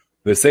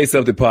The Say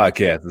Something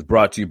podcast is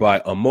brought to you by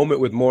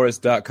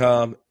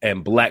amomentwithmorris.com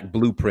and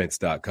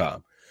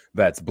blackblueprints.com.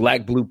 That's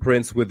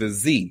blackblueprints with a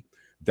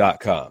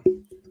Z.com.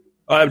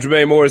 I'm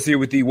Jermaine Morris here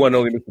with the one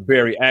only Mr.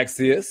 Barry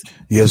Axius.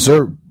 Yes,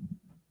 sir.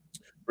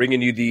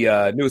 Bringing you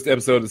the newest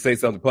episode of the Say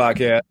Something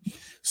podcast.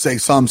 Say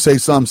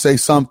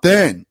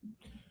something.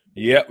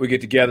 Yep, we get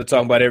together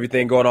talking about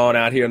everything going on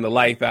out here in the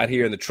life, out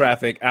here in the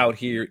traffic, out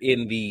here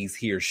in these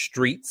here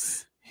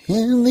streets.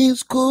 In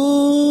these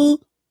cool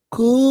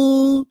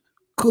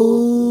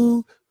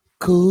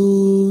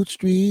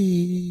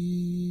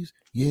streets.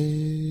 Yeah.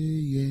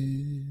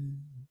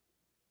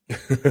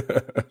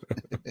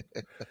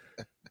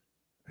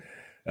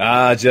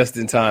 Just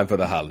in time for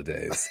the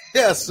holidays.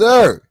 Yes,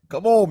 sir.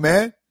 Come on,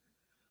 man.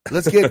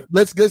 Let's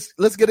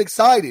get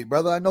excited,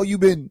 brother. I know you've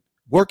been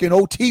working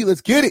OT.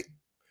 Let's get it.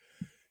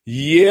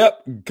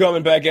 Yep,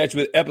 coming back at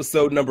you with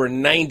episode number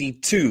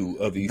 92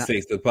 of the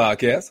Say Something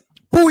podcast.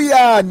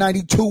 Booyah,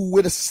 92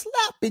 with a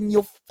slap in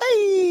your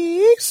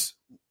face.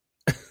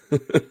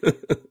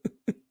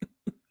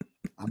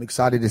 I'm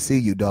excited to see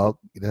you, dog.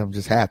 I'm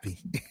just happy.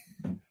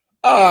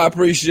 I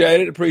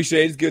appreciate it.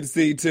 It's good to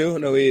see you too. I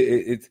know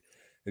it's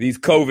these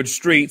COVID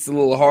streets a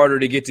little harder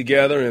to get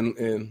together,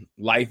 and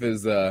life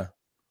has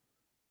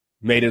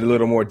made it a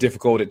little more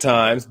difficult at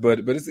times.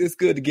 But it's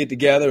good to get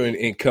together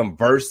and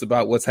converse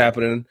about what's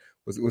happening,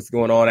 what's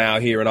going on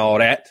out here, and all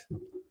that.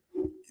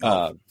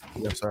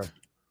 Yes, sir.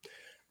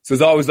 So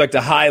it's always like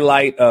to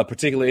highlight a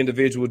particular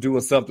individual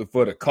doing something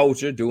for the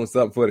culture, doing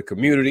something for the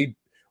community,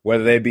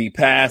 whether they be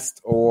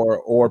past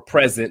or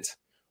present,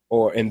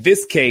 or in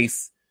this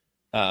case,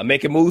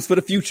 making moves for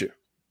the future.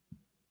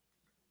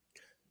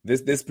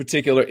 This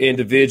particular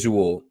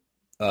individual,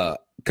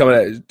 coming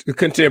out,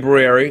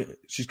 contemporary,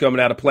 she's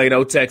coming out of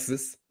Plano,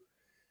 Texas,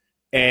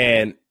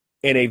 and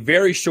in a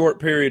very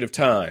short period of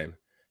time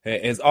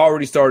has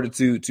already started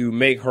to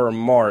make her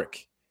mark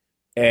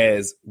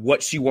as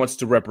what she wants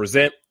to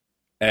represent,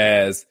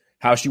 as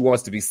how she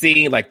wants to be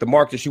seen, like the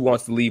mark that she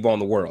wants to leave on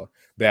the world.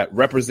 That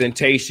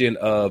representation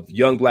of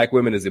young Black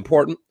women is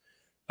important.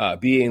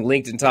 Being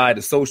linked and tied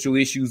to social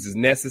issues is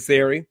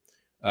necessary.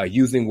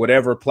 Using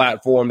whatever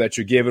platform that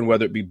you're given,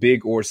 whether it be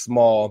big or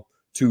small,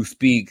 to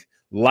speak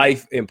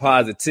life and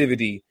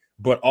positivity,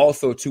 but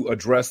also to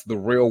address the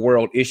real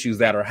world issues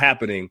that are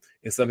happening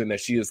is something that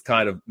she has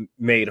kind of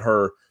made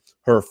her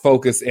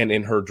focus and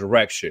in her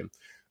direction.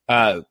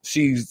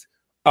 She's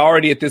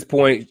already at this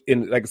point,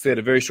 in, like I said,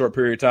 a very short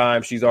period of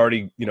time, she's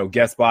already,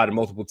 guest spotted in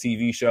multiple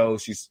TV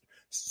shows. She's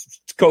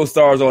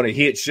co-stars on a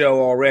hit show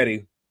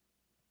already.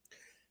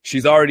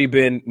 She's already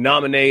been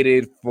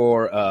nominated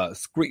for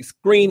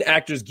Screen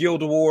Actors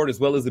Guild Award, as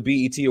well as the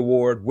BET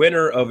Award,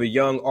 winner of a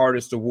Young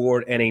Artist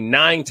Award, and a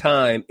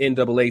 9-time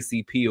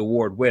NAACP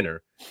Award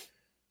winner.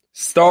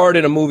 Starred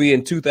in a movie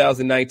in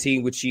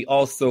 2019, which she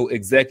also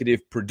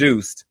executive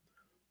produced,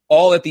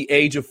 all at the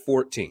age of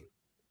 14.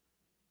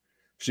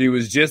 She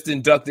was just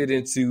inducted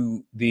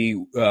into the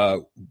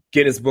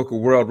Guinness Book of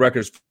World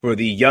Records for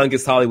the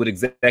youngest Hollywood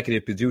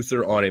executive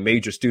producer on a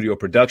major studio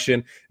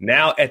production,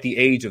 now at the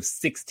age of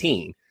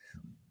 16.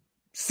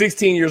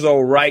 16 years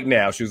old right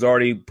now. She was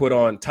already put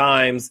on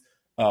Time's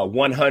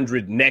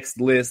 100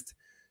 Next list.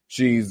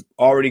 She's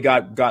already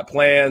got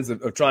plans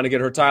of trying to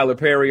get her Tyler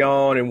Perry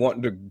on and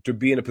wanting to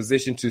be in a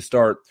position to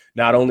start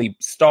not only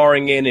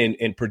starring in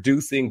and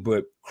producing,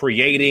 but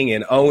creating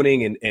and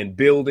owning and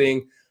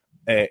building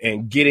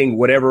and getting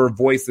whatever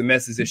voice and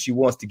message that she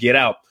wants to get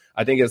out.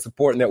 I think it's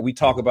important that we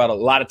talk about a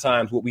lot of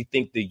times what we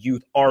think the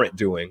youth aren't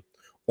doing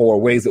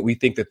or ways that we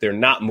think that they're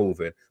not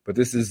moving. But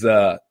this is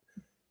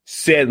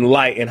shedding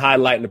light and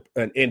highlighting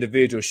an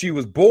individual. She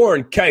was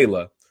born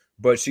Kayla,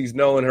 but she's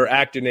known, her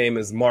actor name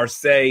is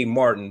Marsai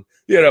Martin.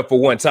 Get up for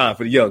one time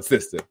for the young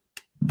sister.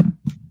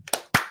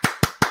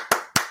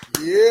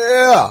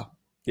 Yeah.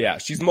 Yeah,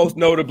 she's most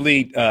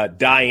notably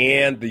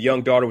Diane, the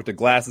young daughter with the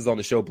glasses on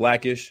the show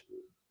Blackish,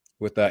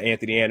 with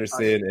Anthony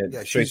Anderson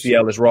and Tracy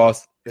Ellis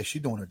Ross. Yeah,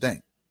 she's doing her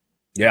thing.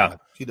 Yeah.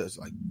 She does,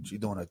 she's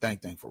doing her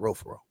thing for real.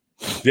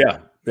 Yeah.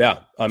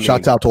 I mean,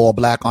 shouts out to all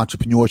Black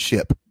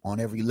entrepreneurship on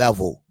every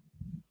level.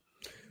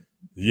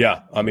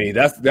 Yeah, I mean,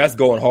 that's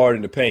going hard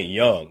in the paint.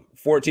 Young,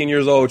 14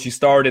 years old. She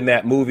starred in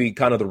that movie,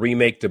 kind of the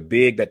remake to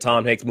Big, that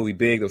Tom Hanks movie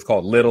Big, that was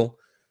called Little.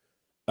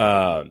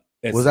 Was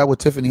that with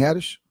Tiffany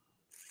Haddish?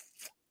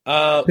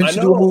 Didn't she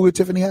do a movie with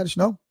Tiffany Haddish?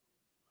 No?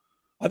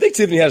 I think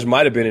Tiffany Haddish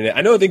might have been in it.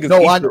 I know.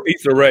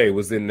 Issa Rae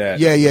was in that.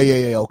 Yeah.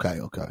 Okay.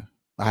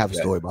 I have a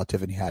story about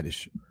Tiffany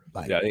Haddish.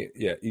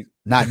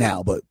 Not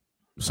now, but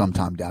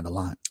sometime down the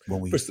line when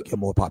we get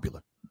more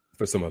popular.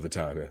 For some other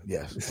time, yeah.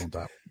 Yes,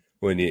 sometime.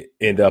 When you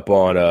end up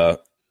on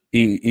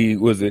E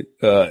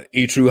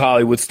True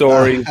Hollywood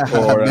Story?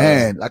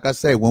 Man, like I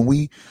say,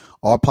 when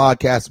our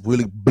podcast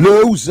really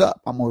blows up,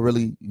 I'm gonna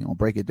really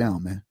break it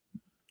down, man.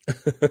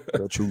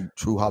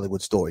 True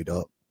Hollywood Story,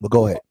 dog. But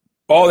go ahead.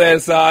 All that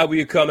aside,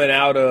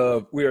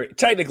 we're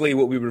technically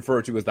what we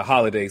refer to as the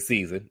holiday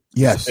season.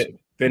 Yes.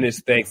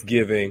 Finished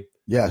Thanksgiving.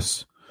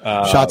 Yes.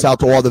 Shouts out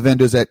to all the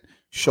vendors that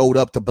showed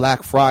up to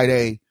Black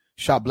Friday,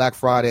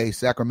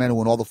 Sacramento,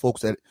 and all the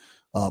folks that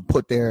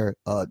put their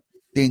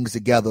things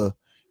together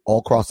all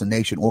across the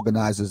nation,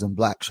 organizers and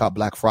Shop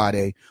Black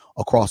Friday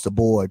across the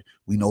board.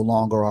 We no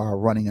longer are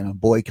running in a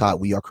boycott.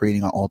 We are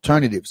creating our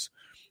alternatives.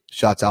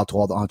 Shouts out to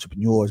all the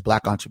entrepreneurs.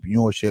 Black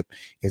entrepreneurship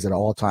is at an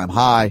all-time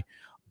high,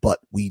 but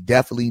we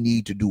definitely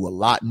need to do a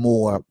lot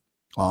more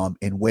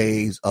in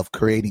ways of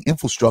creating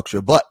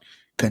infrastructure, but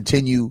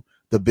continue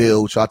the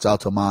build. Shouts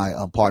out to my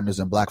partners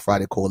in Black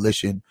Friday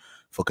Coalition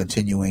for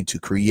continuing to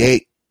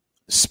create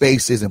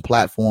spaces and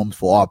platforms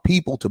for our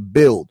people to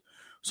build.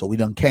 So we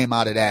done came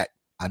out of that.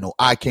 I know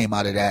I came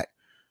out of that.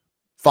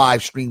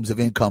 5 streams of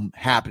income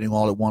happening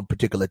all at one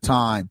particular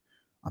time.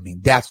 I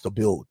mean, that's the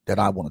build that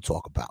I want to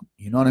talk about.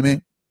 You know what I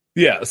mean?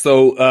 Yeah.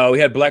 So we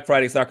had Black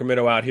Friday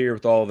Sacramento out here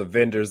with all the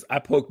vendors. I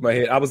poked my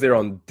head. I was there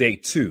on day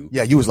 2.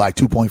 Yeah, you was like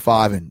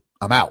 2.5 and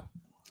I'm out.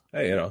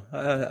 Hey, you know,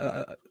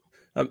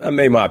 I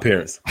made my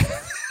appearance.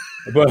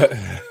 But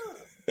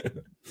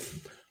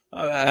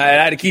I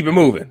had to keep it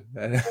moving.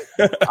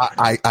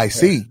 I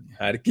see.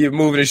 I had to keep it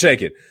moving and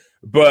shaking.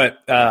 But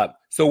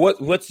so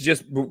what's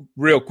just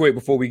real quick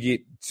before we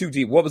get too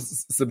deep, what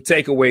was some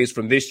takeaways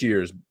from this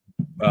year's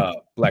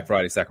Black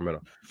Friday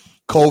Sacramento?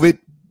 COVID.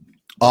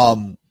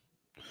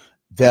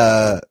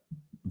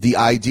 The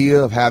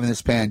idea of having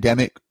this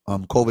pandemic,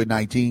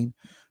 COVID-19,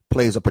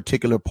 plays a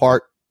particular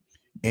part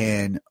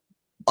in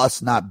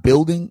us not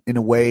building in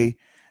a way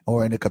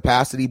or in a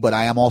capacity, but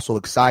I am also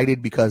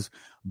excited because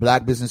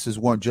Black businesses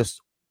weren't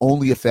just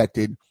only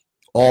affected.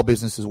 All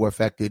businesses were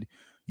affected.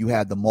 You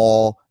had the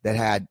mall that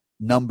had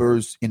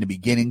numbers in the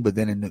beginning, but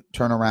then in the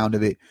turnaround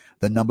of it,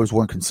 the numbers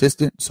weren't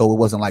consistent. So it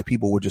wasn't like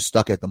people were just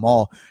stuck at the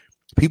mall.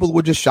 People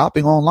were just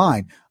shopping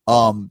online.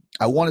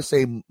 I want to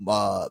say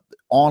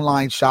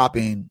online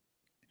shopping,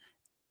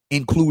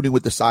 including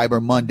with the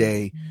Cyber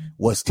Monday,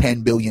 was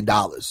 $10 billion,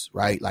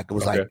 right? Like it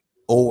was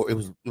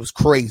it was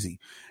crazy.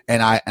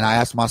 And I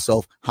asked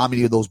myself, how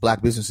many of those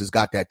Black businesses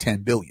got that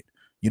 10 billion?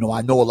 You know,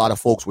 I know a lot of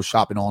folks were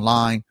shopping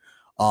online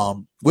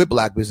with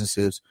Black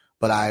businesses,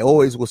 but I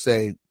always will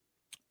say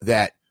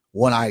that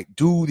when I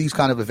do these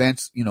kind of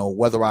events, you know,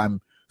 whether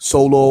I'm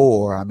solo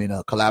or I'm in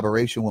a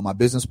collaboration with my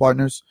business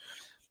partners,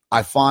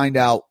 I find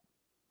out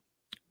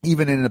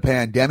even in a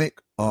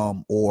pandemic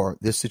or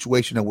this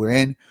situation that we're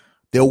in,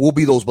 there will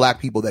be those Black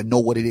people that know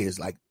what it is.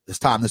 Like, it's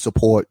time to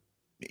support,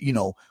 you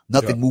know,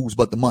 nothing moves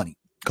but the money.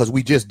 Because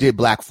we just did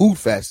Black Food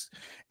Fest,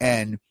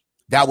 and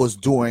that was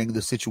during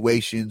the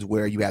situations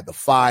where you had the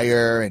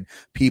fire and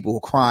people were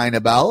crying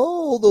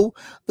about,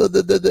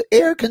 the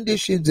air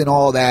conditions and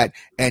all that.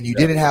 And you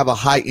didn't have a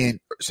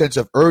heightened sense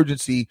of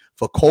urgency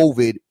for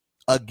COVID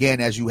again,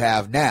 as you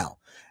have now.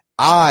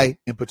 I,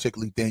 in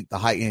particularly, think the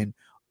heightened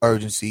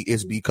urgency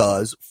is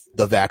because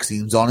the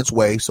vaccine's on its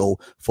way. So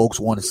folks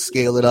want to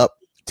scale it up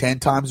 10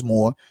 times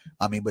more.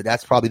 I mean, but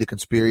that's probably the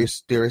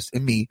conspiracy theorist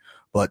in me,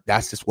 but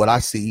that's just what I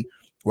see,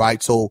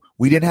 right? So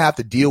we didn't have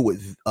to deal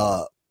with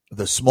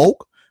the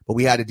smoke, but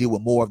we had to deal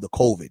with more of the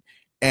COVID.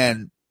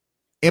 And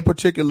in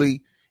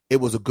particularly, it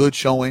was a good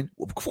showing.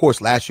 Of course,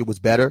 last year was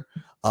better.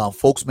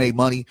 Folks made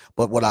money,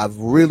 but what I've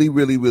really,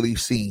 really, really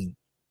seen,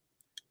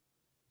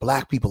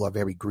 Black people are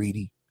very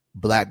greedy.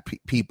 Black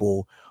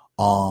people,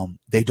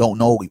 they don't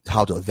know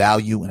how to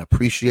value and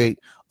appreciate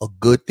a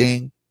good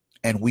thing,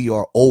 and we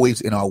are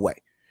always in our way.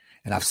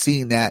 And I've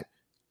seen that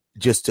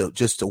just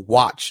to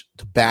watch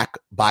the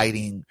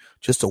backbiting,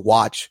 just to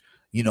watch,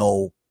 you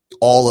know,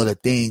 all of the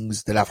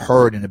things that I've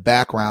heard in the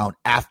background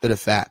after the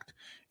fact.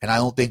 And I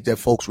don't think that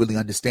folks really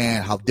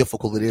understand how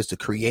difficult it is to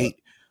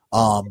create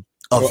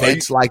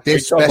events like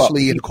this,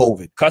 especially in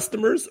COVID.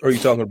 Customers, or are you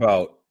talking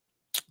about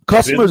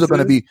customers?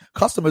 Businesses?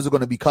 Customers are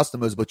going to be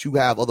customers, but you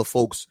have other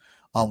folks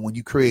when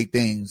you create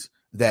things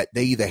that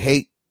they either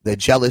hate, they're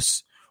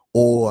jealous,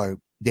 or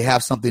they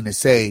have something to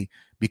say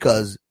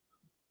because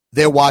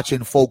they're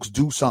watching folks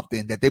do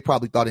something that they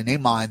probably thought in their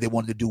mind they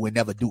wanted to do and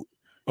never do it.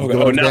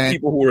 Okay, not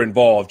people who are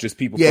involved, just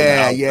people from the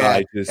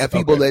outside. Yeah. And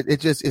people that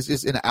it's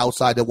just in the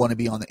outside that want to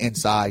be on the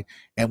inside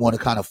and want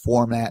to kind of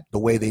format the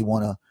way they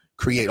want to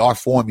create our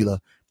formula.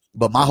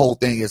 But my whole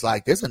thing is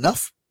like, there's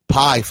enough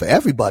pie for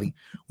everybody.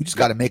 We just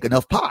got to make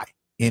enough pie,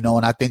 you know?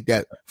 And I think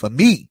that for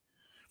me,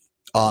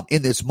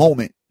 in this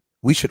moment,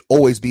 we should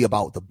always be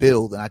about the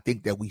build. And I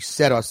think that we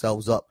set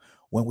ourselves up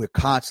when we're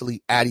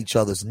constantly at each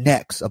other's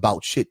necks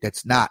about shit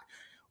that's not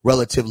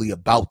relatively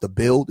about the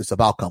build. It's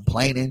about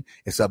complaining.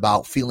 It's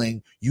about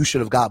feeling you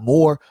should have got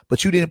more,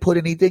 but you didn't put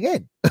anything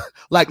in.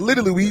 Like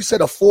literally, we set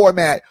a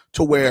format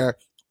to where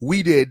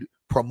we did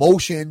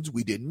promotions,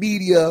 we did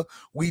media,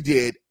 we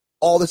did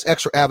all this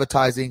extra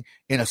advertising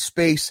in a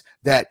space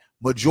that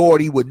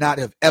majority would not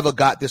have ever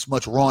got this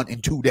much run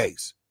in 2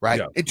 days, right?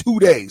 Yeah. In 2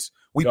 days,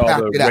 we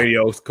packed it out.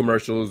 Radio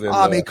commercials. And,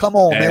 I mean, come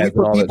on, man. We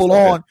put people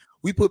on.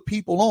 We put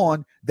people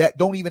on that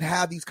don't even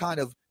have these kind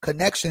of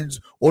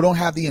connections or don't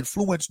have the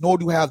influence, nor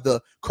do have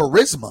the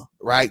charisma,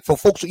 right? For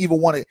folks to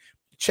even want to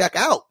check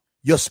out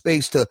your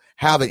space to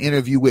have an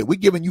interview with. We're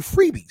giving you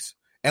freebies.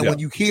 And when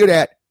you hear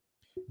that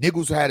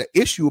niggas had an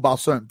issue about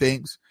certain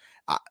things,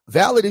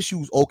 valid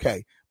issues,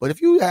 okay. But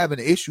if you have an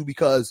issue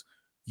because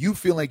you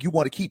feel like you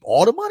want to keep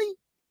all the money,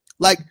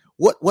 Like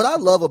what I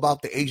love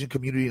about the Asian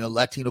community and the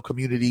Latino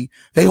community,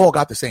 they all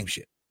got the same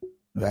shit,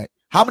 right?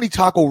 How many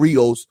Taco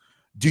Rios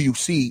do you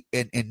see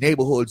in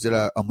neighborhoods that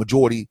are a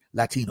majority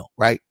Latino,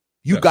 right?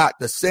 You got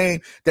the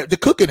same, they're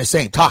cooking the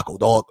same taco,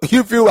 dog.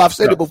 You feel, I've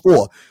said it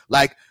before.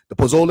 Like the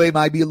pozole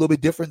might be a little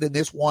bit different than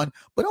this one,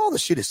 but all the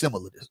shit is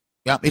similar.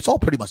 Yeah, it's all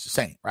pretty much the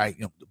same, right?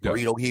 You know, the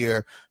burrito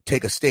here,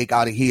 take a steak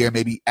out of here,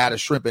 maybe add a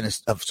shrimp and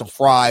some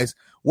fries,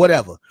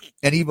 whatever.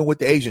 And even with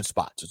the Asian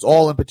spots, it's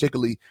all in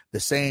particularly the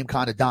same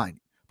kind of dining.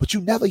 But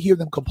you never hear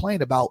them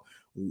complain about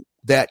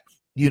that,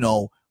 you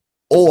know,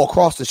 all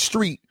across the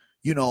street,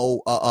 you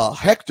know,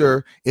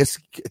 Hector is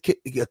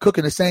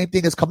cooking the same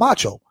thing as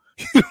Camacho.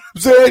 You know what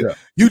I'm saying? Yeah.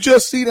 You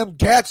just see them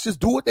cats just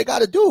do what they got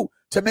to do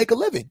to make a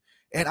living.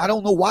 And I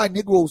don't know why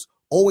Negroes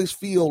always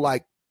feel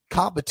like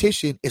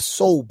competition is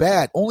so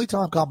bad. Only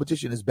time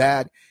competition is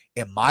bad,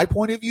 in my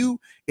point of view,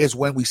 is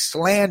when we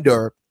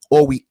slander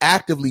or we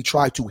actively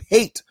try to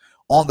hate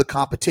on the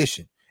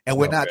competition. And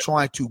we're not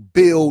trying to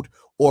build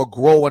or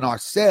grow in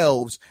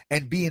ourselves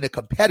and being a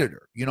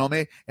competitor. You know what I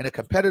mean? And a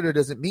competitor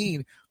doesn't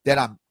mean that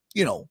I'm,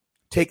 you know,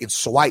 taking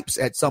swipes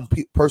at some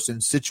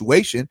person's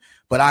situation,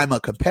 but I'm a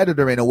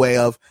competitor in a way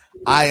of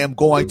I am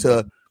going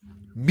to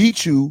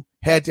meet you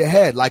head to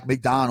head, like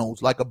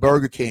McDonald's, like a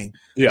Burger King,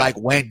 like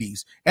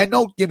Wendy's. And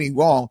don't get me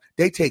wrong,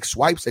 they take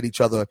swipes at each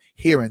other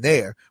here and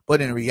there, but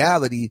in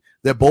reality,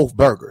 they're both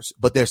burgers,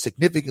 but they're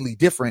significantly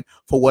different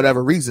for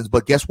whatever reasons.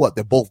 But guess what?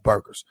 They're both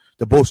burgers.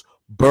 They're both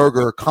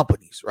burger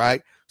companies,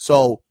 right?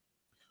 So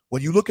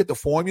when you look at the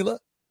formula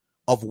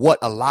of what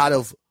a lot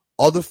of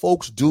other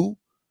folks do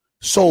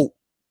so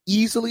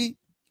easily,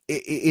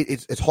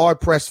 it's hard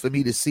pressed for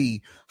me to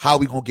see how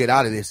we gonna get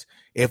out of this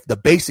if the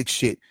basic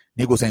shit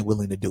niggas ain't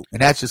willing to do.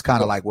 And that's just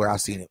kind of like where I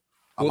seen it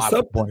from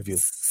my point of view.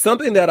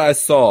 Something that I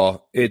saw,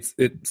 it's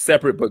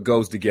separate but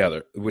goes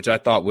together, which I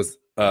thought was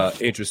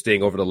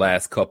interesting over the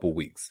last couple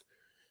weeks.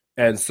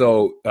 And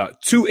so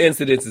two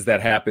incidences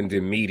that happened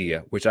in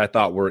media, which I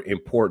thought were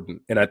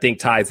important and I think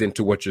ties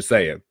into what you're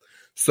saying.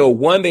 So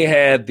one, they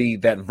had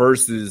that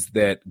versus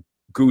that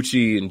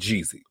Gucci and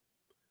Jeezy.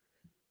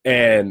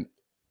 And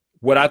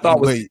what I thought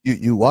was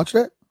you watched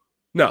that?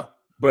 No,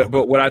 but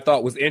what I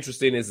thought was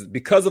interesting is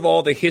because of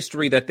all the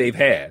history that they've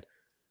had,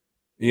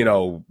 you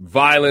know,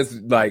 violence,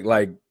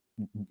 like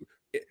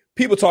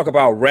people talk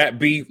about rap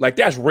beef, like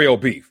that's real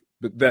beef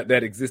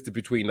that existed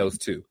between those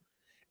two.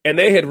 And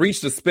they had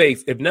reached a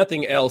space, if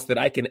nothing else, that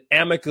I can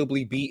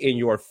amicably be in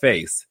your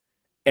face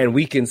and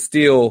we can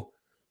still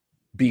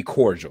be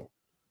cordial.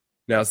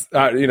 Now,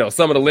 you know,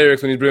 some of the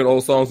lyrics when he's doing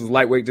old songs was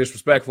lightweight,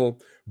 disrespectful,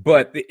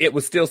 but it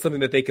was still something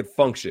that they could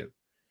function.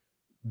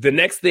 The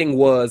next thing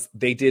was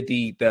they did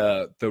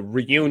the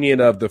reunion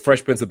of the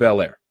Fresh Prince of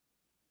Bel-Air.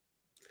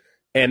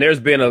 And there's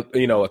been a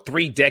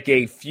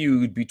 3-decade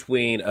feud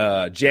between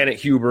Janet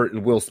Hubert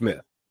and Will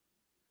Smith,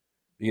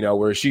 you know,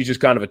 where she just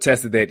kind of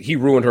attested that he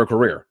ruined her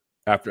career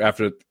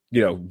after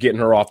you know, getting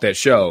her off that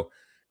show,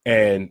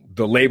 and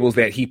the labels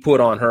that he put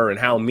on her and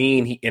how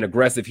mean and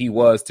aggressive he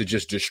was to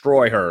just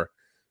destroy her,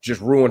 just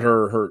ruin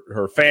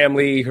her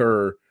family,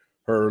 her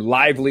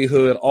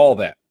livelihood, all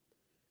that.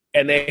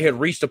 And they had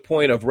reached a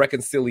point of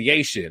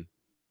reconciliation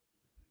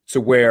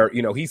to where,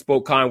 you know, he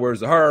spoke kind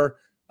words to her.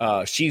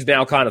 She's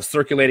now kind of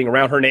circulating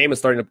around her name and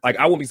starting to, like,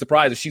 I wouldn't be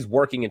surprised if she's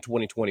working in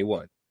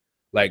 2021.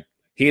 Like,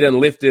 he done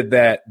lifted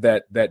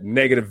that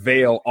negative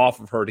veil off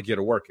of her to get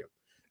her working.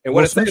 And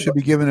Will Smith should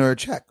be giving her a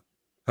check.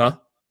 Huh?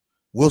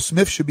 Will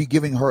Smith should be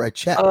giving her a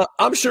check.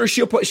 I'm sure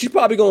she's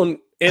probably going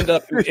to end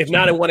up, if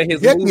not in one of his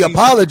Get movies. the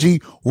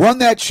apology, run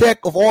that check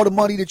of all the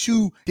money that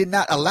you did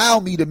not allow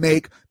me to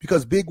make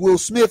because Big Will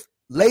Smith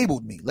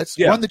labeled me. Let's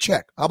run the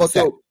check. How about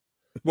that?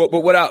 But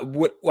what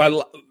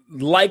I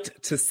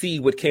liked to see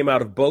what came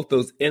out of both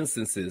those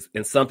instances,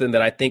 and something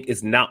that I think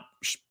is not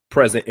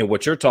present in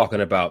what you're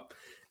talking about,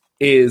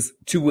 is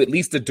to at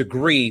least a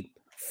degree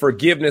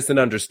forgiveness and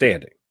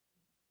understanding.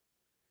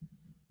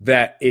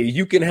 That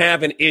you can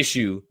have an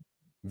issue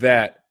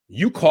that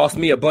you cost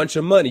me a bunch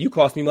of money. You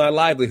cost me my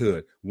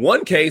livelihood.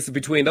 One case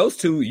between those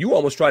two, you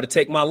almost tried to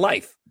take my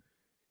life,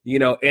 you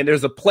know, and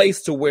there's a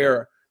place to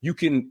where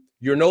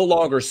you're no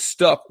longer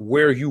stuck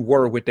where you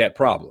were with that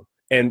problem.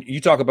 And you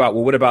talk about,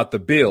 well, what about the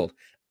build?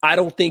 I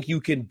don't think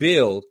you can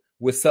build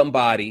with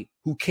somebody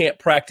who can't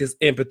practice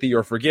empathy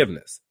or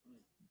forgiveness.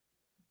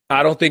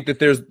 I don't think that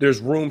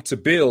there's room to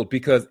build,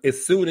 because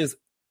as soon as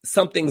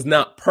something's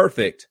not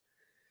perfect,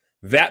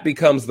 that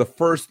becomes the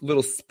first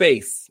little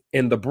space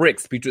in the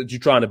bricks that you're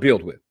trying to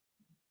build with.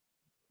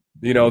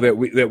 You know, that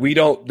we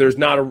don't, there's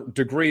not a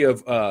degree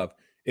of,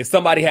 if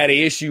somebody had an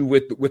issue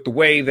with the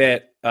way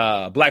that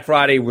Black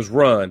Friday was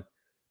run,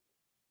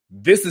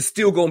 this is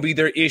still going to be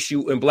their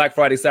issue in Black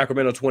Friday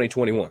Sacramento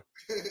 2021.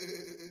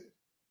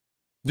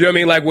 You know what I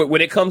mean? Like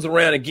when it comes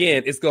around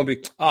again, it's going to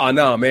be, oh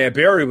no, man,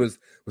 Barry was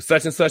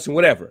such and such and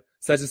whatever,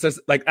 such and such.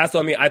 Like, that's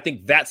what I mean. I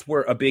think that's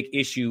where a big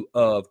issue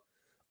of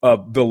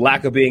the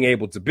lack of being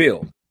able to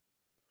build.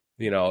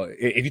 You know,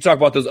 if you talk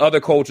about those other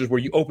cultures where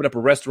you open up a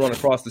restaurant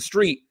across the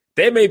street,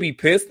 They may be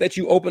pissed that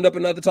you opened up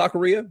another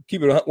taqueria.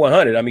 Keep it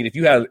 100. I mean, if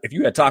you had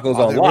tacos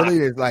on lock, really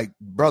is like,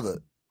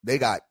 brother, they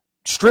got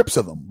strips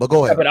of them. But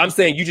go ahead. Yeah, but I'm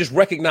saying you just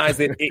recognize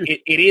that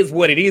it is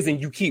what it is,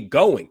 and you keep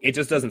going. It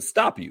just doesn't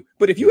stop you.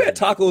 But if you had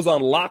tacos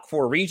on lock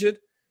for a region,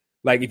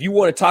 like if you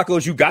wanted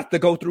tacos, you got to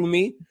go through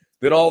me.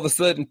 Then all of a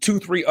sudden,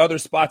 2-3 other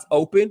spots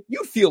open.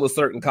 You feel a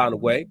certain kind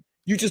of way.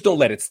 You just don't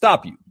let it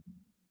stop you.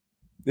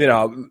 You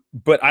know,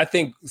 but I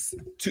think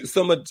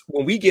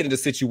when we get into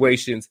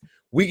situations,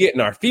 we get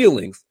in our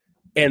feelings,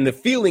 and the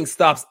feeling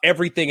stops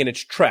everything in its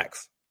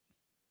tracks.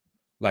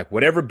 Like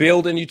whatever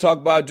building you talk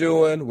about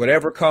doing,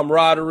 whatever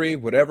camaraderie,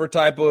 whatever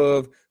type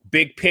of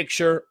big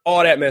picture,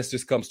 all that mess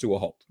just comes to a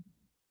halt.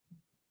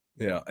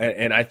 You know,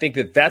 and I think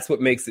that that's what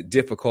makes it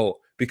difficult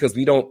because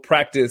we don't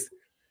practice.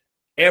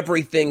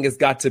 Everything has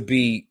got to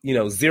be, you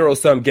know,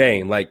 zero-sum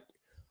game. Like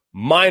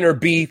minor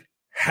beef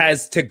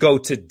has to go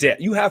to death.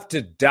 You have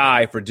to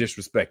die for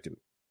disrespecting me.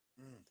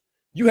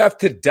 You have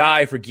to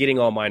die for getting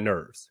on my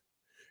nerves.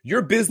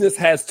 Your business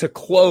has to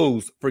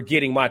close for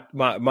getting my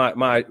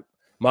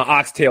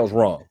oxtails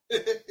wrong.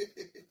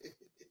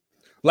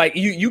 Like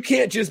you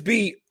can't just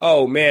be,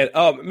 oh man,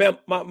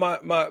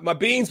 my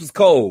beans was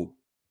cold.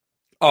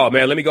 Oh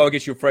man, let me go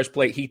get you a fresh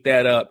plate, heat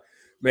that up.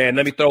 Man,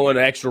 let me throw in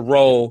an extra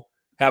roll.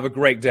 Have a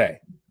great day.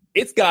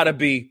 It's gotta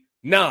be,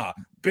 nah,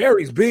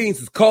 Barry's beans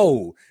is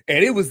cold,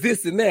 and it was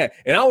this and that.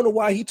 And I don't know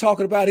why he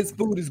talking about his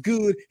food is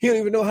good. He don't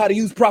even know how to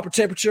use proper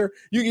temperature.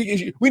 We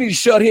need to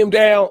shut him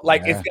down.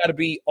 Like It's got to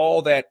be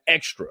all that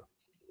extra.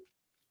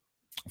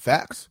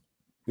 Facts.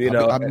 You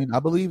know, I mean, I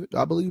believe it.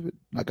 I believe it.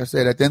 Like I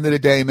said, at the end of the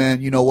day,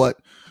 man, you know what?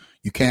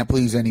 You can't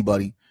please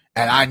anybody,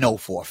 and I know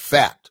for a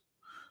fact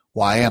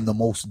why I am the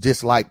most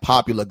disliked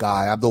popular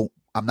guy.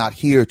 I'm not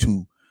here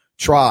to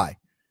try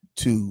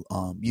to,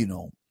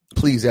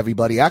 please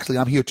everybody. Actually,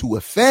 I'm here to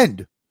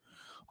offend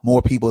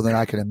more people than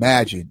I can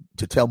imagine,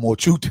 to tell more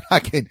truth than I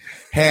can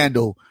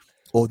handle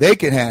or they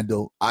can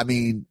handle. I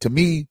mean, to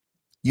me,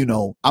 I'm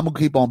going to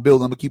keep on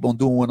building. I'm going to keep on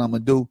doing what I'm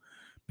going to do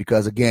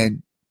because,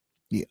 again,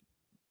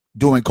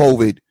 during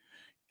COVID,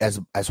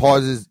 as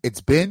hard as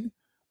it's been,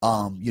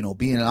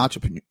 being an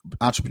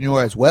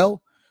entrepreneur as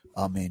well,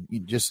 and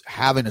just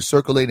having to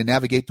circulate and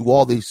navigate through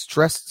all these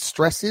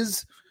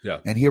stresses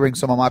and hearing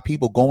some of my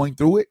people going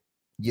through it,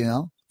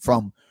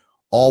 from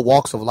all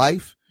walks of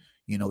life,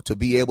 to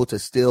be able to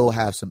still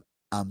have some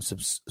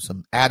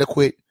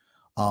adequate,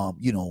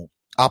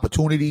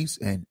 opportunities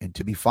and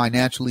to be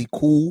financially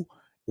cool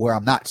where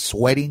I'm not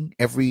sweating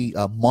every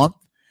month.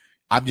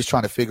 I'm just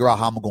trying to figure out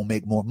how I'm going to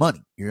make more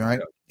money. Right?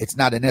 Yeah. It's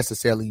not a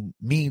necessarily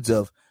means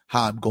of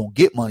how I'm going to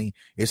get money.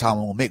 It's how I'm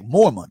going to make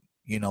more money,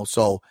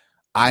 so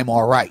I'm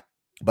all right.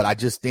 But I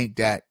just think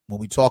that when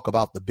we talk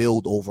about the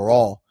build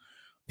overall,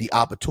 the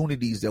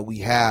opportunities that we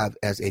have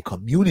as a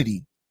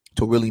community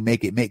to really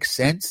make it make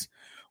sense,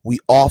 we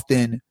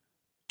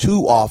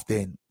too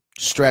often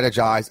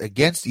strategize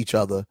against each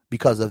other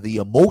because of the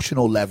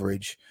emotional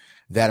leverage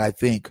that I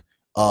think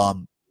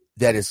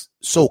that is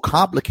so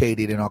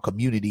complicated in our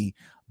community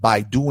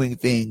by doing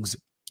things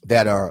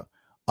that are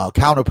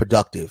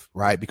counterproductive,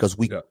 right? Because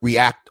we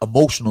react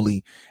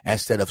emotionally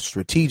instead of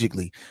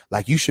strategically.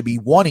 Like you should be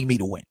wanting me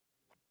to win.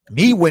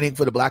 Me winning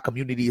for the black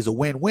community is a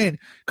win-win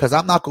because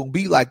I'm not going to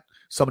be like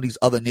some of these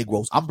other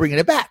Negroes. I'm bringing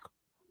it back.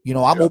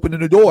 I'm opening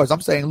the doors.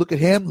 I'm saying, look at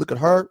him, look at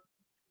her,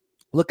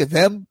 look at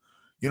them,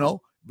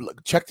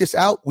 check this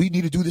out. We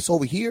need to do this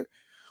over here,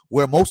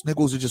 where most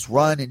Negroes will just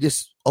run and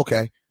just,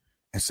 okay,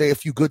 and say a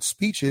few good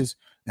speeches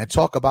and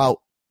talk about,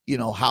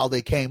 how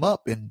they came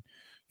up and,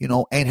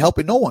 ain't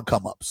helping no one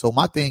come up. So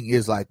my thing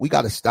is like, we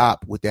got to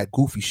stop with that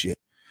goofy shit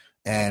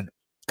and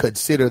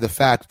consider the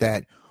fact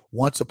that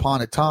once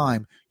upon a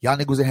time, y'all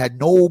niggas had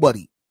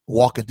nobody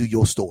walking through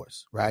your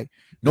stores, right?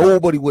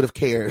 Nobody would have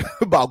cared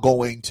about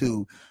going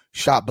to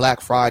Shop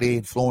Black Friday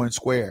in Florence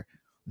Square.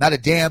 Not a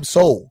damn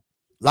soul.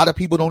 A lot of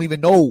people don't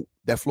even know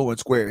that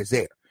Florence Square is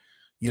there.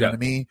 You know what I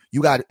mean?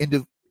 You got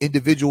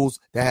individuals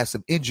that have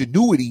some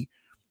ingenuity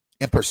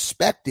and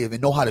perspective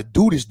and know how to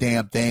do this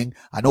damn thing.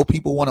 I know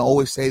people want to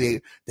always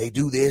say they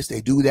do this, they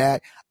do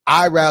that.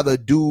 I rather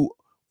do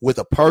with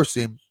a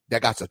person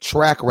that got a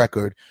track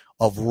record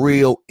of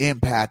real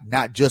impact,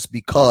 not just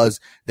because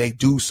they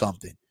do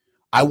something.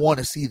 I want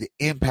to see the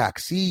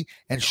impact. See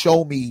and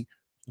show me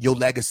your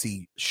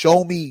legacy.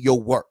 Show me your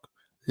work.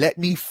 Let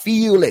me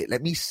feel it.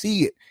 Let me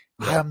see it.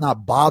 I am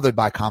not bothered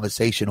by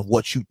conversation of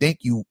what you think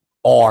you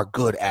are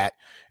good at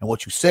and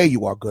what you say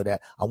you are good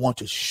at. I want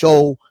to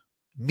show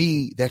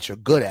me that you're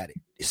good at it.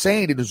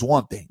 Saying it is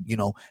one thing,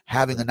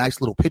 having a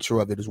nice little picture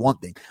of it is one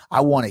thing.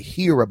 I want to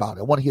hear about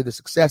it. I want to hear the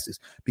successes,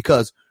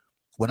 because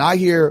when I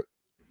hear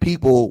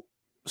people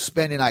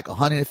spending like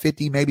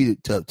 150 maybe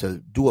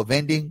to do a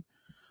vending,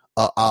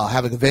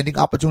 having a vending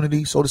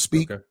opportunity, so to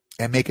speak,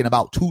 and making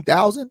about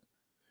 2,000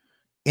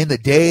 in the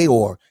day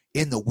or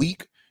in the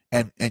week,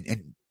 and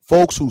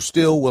folks who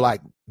still were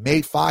like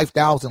made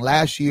 5,000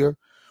 last year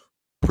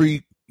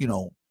pre,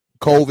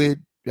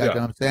 COVID, you know what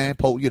I'm saying?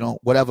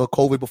 Whatever,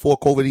 COVID, before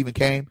COVID even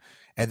came.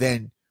 And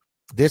then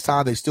this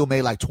time they still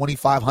made like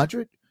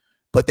 2,500.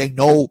 but they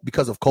know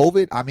because of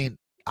COVID. I mean,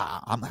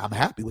 I'm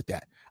happy with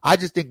that. I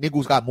just think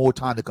niggas got more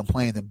time to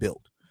complain than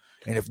build.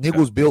 And if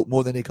niggas built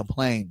more than they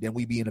complain, then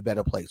we be in a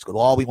better place. Because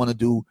all we want to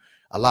do,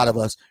 a lot of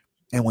us,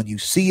 and when you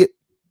see it,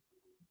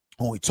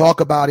 when we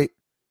talk about it,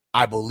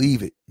 I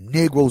believe it.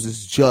 Negroes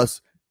is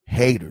just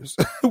haters.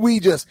 We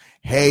just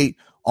hate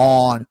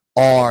on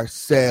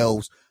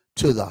ourselves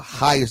to the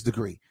highest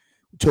degree,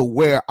 to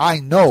where I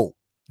know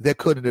there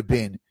couldn't have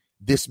been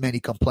this many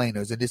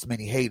complainers and this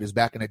many haters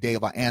back in the day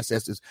of our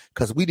ancestors,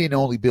 because we didn't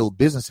only build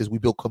businesses, we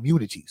built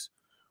communities,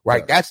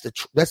 right? Yeah.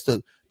 That's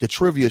the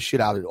trivia shit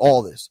out of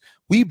all this.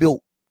 We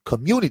built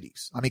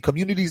communities. I mean,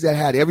 communities that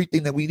had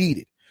everything that we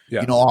needed,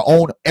 our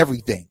own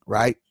everything,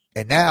 right?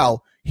 And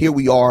now here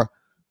we are,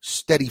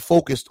 steady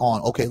focused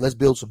on, okay, let's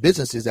build some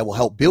businesses that will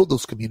help build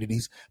those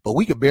communities, but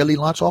we could barely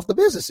launch off the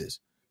businesses.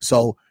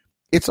 So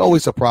it's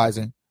always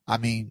surprising. I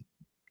mean,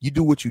 you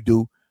do what you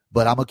do,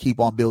 but I'm going to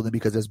keep on building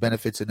because there's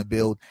benefits in the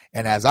build.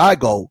 And as I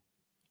go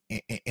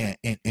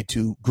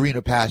into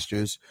greener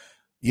pastures,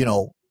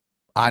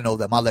 I know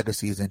that my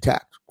legacy is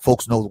intact.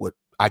 Folks know what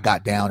I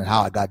got down and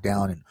how I got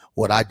down and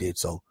what I did.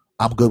 So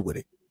I'm good with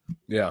it.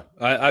 Yeah,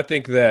 I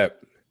think that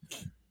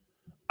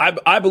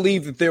I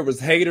believe that there was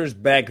haters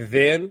back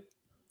then.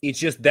 It's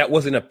just that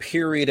wasn't a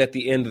period at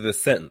the end of the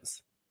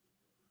sentence.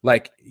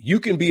 Like, you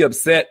can be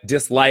upset,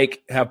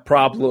 dislike, have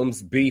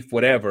problems, beef,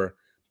 whatever,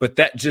 but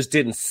that just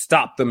didn't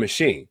stop the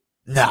machine.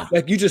 Nah.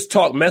 Like, you just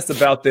talk mess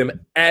about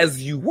them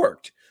as you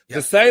worked. Yeah.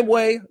 The same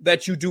way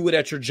that you do it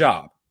at your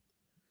job.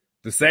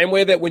 The same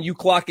way that when you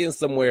clock in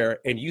somewhere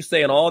and you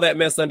saying all that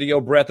mess under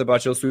your breath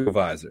about your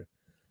supervisor.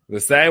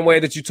 The same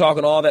way that you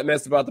talking all that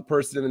mess about the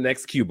person in the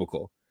next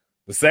cubicle.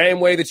 The same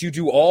way that you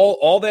do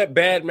all that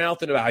bad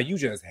mouthing about how you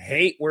just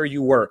hate where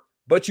you work,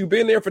 but you've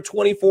been there for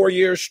 24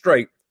 years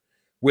straight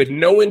with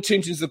no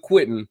intentions of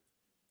quitting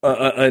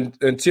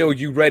until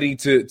you're ready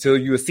till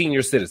you're a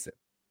senior citizen.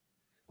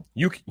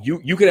 You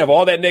can have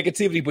all that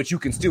negativity, but you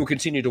can still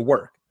continue to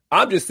work.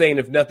 I'm just saying,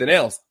 if nothing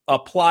else,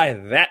 apply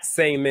that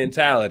same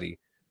mentality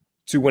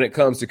to when it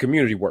comes to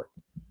community work.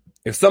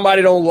 If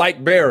somebody don't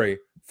like Barry,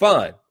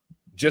 fine.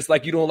 Just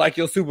like you don't like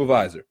your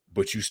supervisor,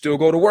 but you still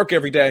go to work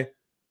every day.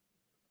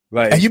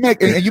 Like, and you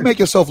make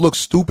yourself look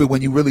stupid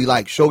when you really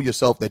show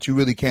yourself that you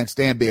really can't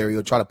stand Barry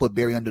or try to put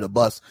Barry under the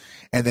bus,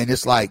 and then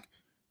it's like,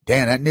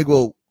 damn, that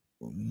nigga,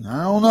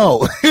 I don't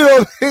know,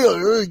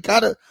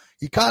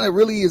 he kind of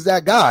really is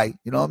that guy.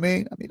 You know what I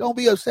mean? Don't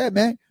be upset,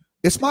 man.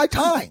 It's my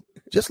time.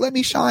 Just let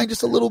me shine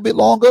just a little bit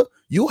longer.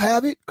 You'll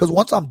have it, because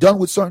once I'm done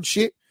with certain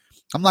shit,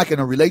 I'm like in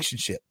a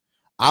relationship.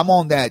 I'm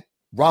on that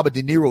Robert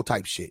De Niro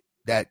type shit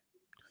that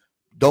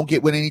don't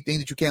get with anything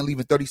that you can't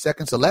leave in 30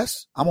 seconds or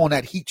less. I'm on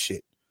that heat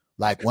shit.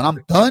 Like, when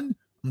I'm done,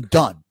 I'm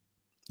done.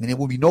 And there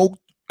will be no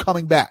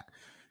coming back,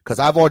 because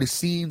I've already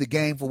seen the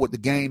game for what the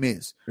game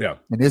is. Yeah.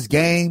 And this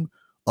game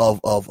of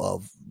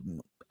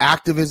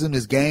activism,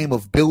 this game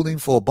of building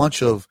for a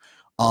bunch of,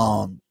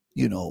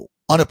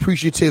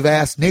 unappreciative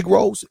ass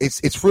Negroes,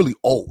 it's really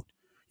old,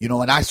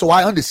 and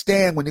I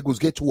understand when Negroes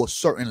get to a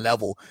certain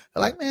level,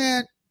 they're like,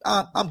 man,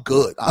 I'm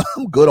good.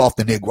 I'm good off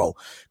the Negro,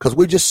 because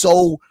we're just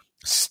so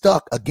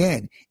stuck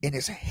again in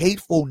this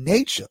hateful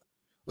nature.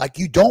 Like,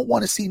 you don't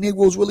want to see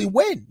Negroes really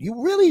win.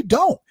 You really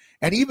don't.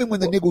 And even when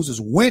the Negroes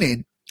is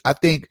winning, I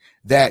think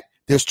that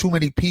there's too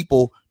many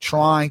people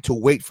trying to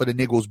wait for the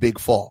Negroes' big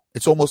fall.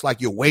 It's almost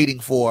like you're waiting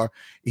for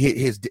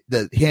his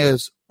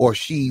or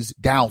she's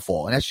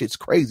downfall. And that shit's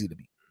crazy to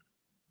me.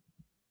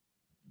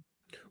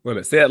 Wait a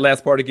minute. Say that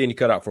last part again. You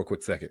cut out for a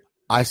quick second.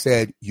 I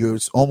said,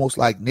 it's almost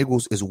like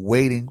Negroes is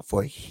waiting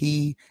for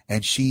he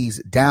and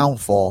she's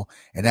downfall.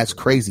 And that's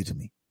crazy to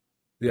me.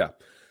 Yeah.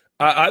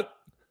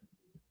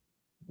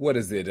 What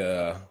is it?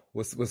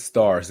 What's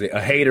stars? A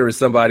hater is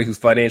somebody who's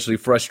financially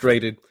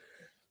frustrated.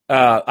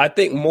 I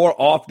think more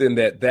often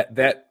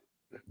that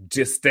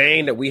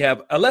disdain that we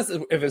have, unless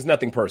if it's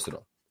nothing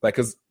personal, like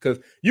because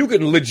you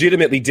can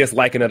legitimately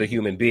dislike another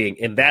human being,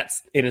 and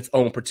that's in its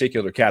own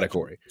particular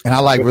category. And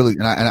I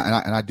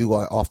I do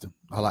often.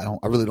 I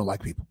really don't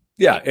like people.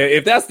 Yeah,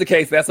 if that's the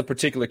case, that's a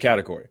particular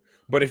category.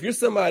 But if you're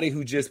somebody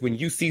who just, when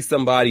you see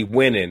somebody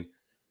winning,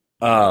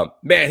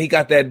 man, he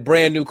got that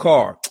brand new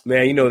car.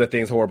 Man, that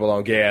thing's horrible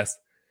on gas.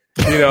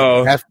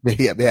 Yeah.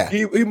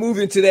 He moved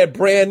into that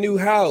brand new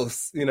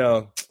house.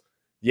 Yeah,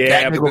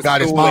 that nigga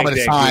got his mama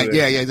to sign.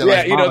 Yeah.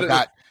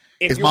 Like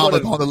his mama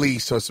on the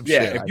lease or some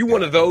shit. Yeah, if you're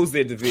one of those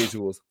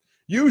individuals,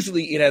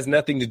 usually it has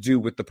nothing to do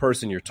with the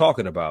person you're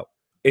talking about.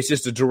 It's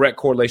just a direct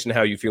correlation to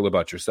how you feel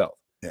about yourself.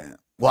 Yeah.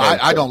 Well,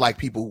 I don't like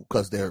people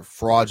because they're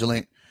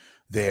fraudulent.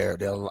 They're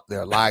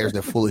liars.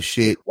 They're full of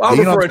shit. Well, I'm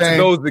referring to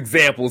those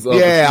examples.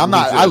 I'm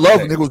not. I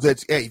love niggas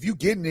that, hey, if you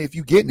getting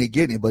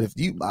it. But if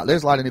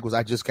there's a lot of niggas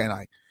I just can't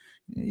like.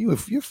 You're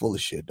full of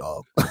shit,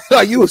 dog.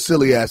 You a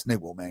silly ass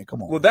nigga, man.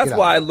 Come on. Well, that's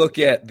why I look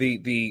at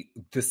the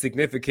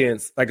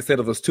significance, like I said,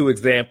 of those two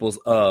examples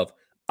of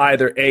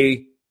either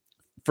a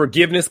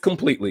forgiveness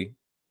completely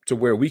to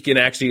where we can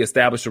actually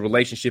establish a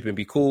relationship and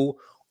be cool,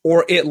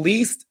 or at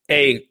least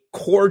a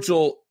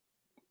cordial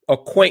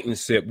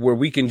acquaintanceship where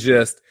we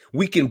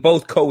can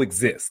both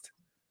coexist.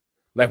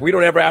 Like, we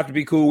don't ever have to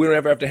be cool. We don't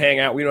ever have to hang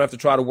out. We don't have to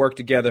try to work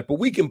together, but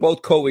we can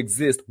both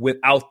coexist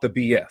without the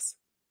BS.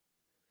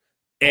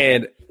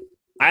 And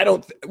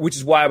which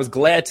is why I was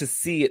glad to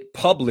see it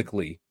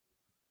publicly,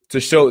 to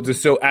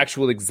show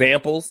actual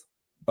examples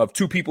of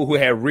two people who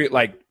had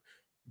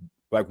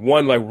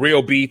one like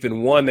real beef,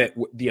 and one that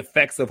the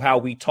effects of how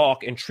we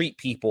talk and treat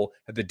people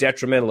have the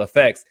detrimental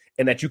effects,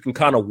 and that you can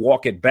kind of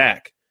walk it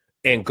back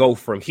and go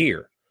from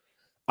here.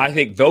 I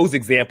think those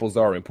examples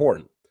are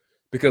important,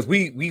 because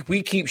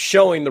we keep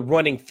showing the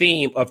running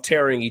theme of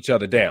tearing each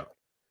other down.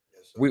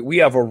 Yes, we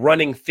have a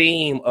running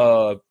theme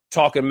of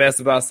talking mess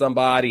about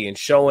somebody and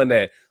showing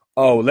that,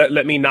 oh,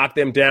 let me knock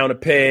them down a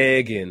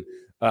peg, and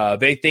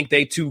they think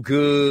they too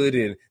good,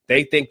 and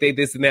they think they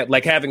this and that.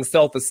 Like, having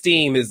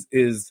self-esteem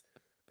is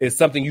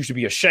something you should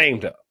be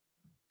ashamed of,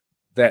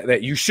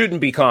 that you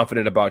shouldn't be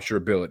confident about your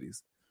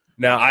abilities.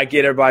 Now, I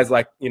get everybody's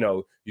like,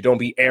 you don't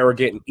be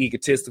arrogant and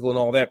egotistical and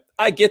all that.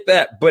 I get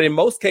that. But in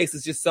most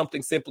cases, just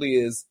something simply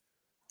is,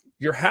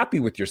 you're happy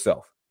with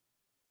yourself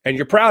and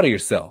you're proud of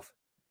yourself.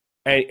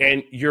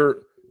 And you're,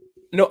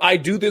 I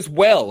do this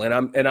well,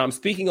 and I'm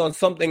speaking on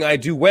something I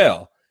do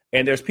well.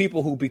 And there's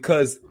people who,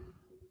 because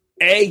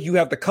A, you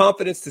have the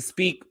confidence to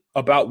speak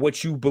about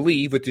what you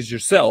believe, which is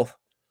yourself,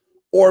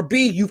 or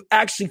B, you've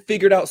actually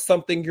figured out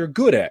something you're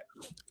good at.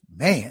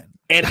 Man.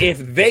 And if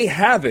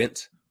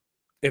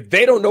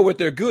they don't know what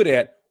they're good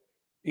at,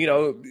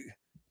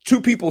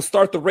 two people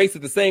start the race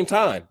at the same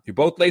time. You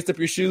both laced up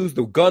your shoes,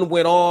 the gun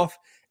went off,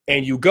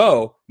 and you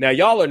go. Now,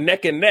 y'all are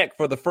neck and neck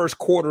for the first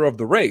quarter of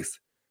the race.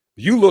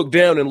 You look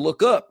down and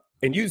look up,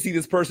 and you see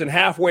this person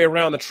halfway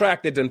around the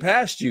track that done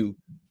passed you.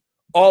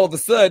 All of a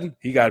sudden,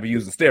 he got to be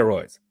using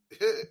steroids.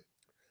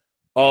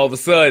 All of a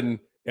sudden,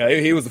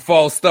 he was a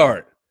false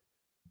start.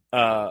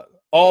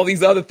 All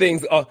these other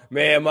things. Oh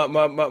man,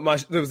 my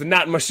there was a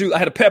knot in my shoe. I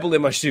had a pebble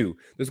in my shoe.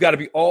 There's got to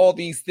be all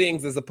these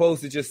things, as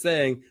opposed to just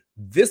saying,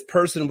 this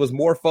person was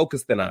more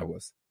focused than I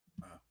was.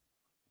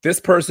 This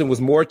person was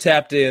more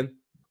tapped in,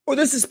 or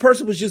this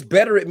person was just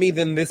better at me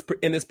than this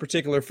in this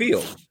particular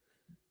field.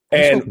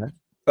 And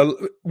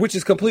which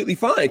is completely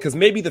fine, because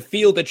maybe the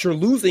field that you're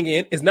losing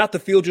in is not the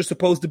field you're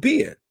supposed to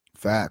be in.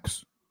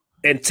 Facts.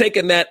 And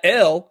taking that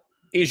L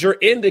is your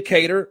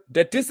indicator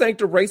that this ain't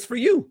the race for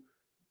you.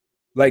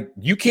 Like,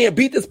 you can't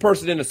beat this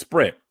person in a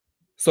sprint.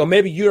 So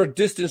maybe you're a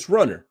distance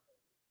runner.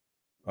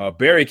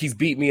 Barry keeps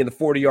beating me in the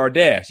 40-yard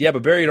dash. Yeah,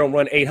 but Barry don't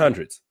run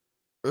 800s.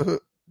 You know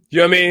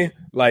what I mean?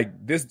 Like,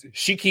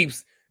 she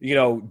keeps,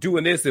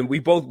 doing this, and we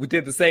did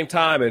at the same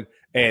time,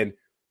 and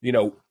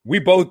we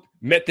both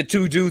met the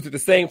two dudes at the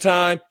same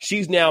time.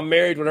 She's now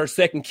married with her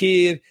second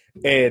kid,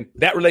 and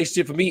that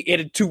relationship for me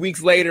ended 2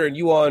 weeks later, and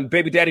you on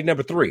baby daddy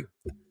number 3.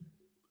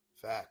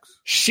 Facts.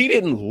 She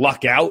didn't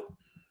luck out.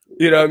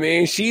 You know what I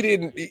mean? She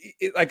didn't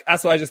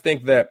that's why I just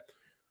think that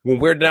when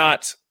we're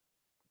not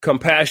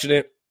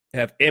compassionate,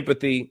 have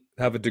empathy,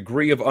 have a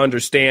degree of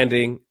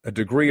understanding, a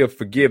degree of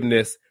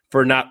forgiveness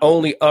for not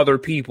only other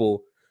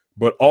people,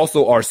 but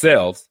also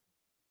ourselves,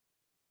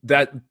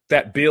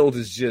 that build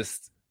is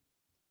just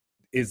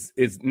is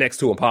next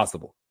to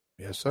impossible.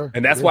 Yes, sir.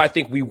 And that's why I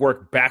think we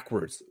work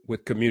backwards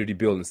with community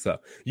building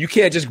stuff. You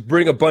can't just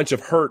bring a bunch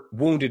of hurt,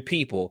 wounded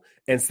people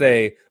and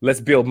say,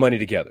 let's build money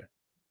together.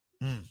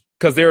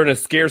 Because they're in a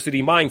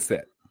scarcity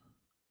mindset.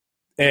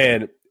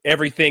 And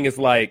everything is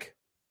like,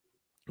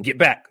 get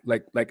back.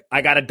 Like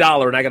I got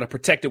 $1 and I got to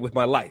protect it with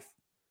my life.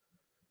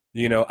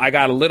 I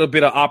got a little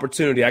bit of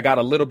opportunity. I got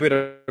a little bit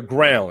of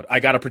ground. I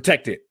got to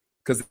protect it.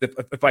 Because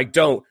if I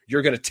don't,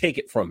 you're going to take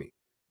it from me.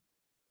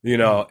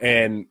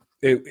 And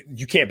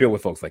you can't build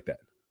with folks like that.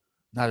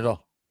 Not at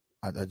all.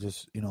 I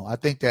just, I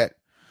think that,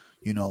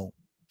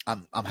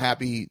 I'm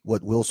happy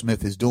what Will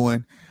Smith is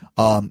doing.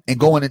 And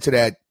going into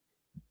that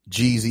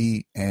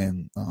Jeezy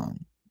and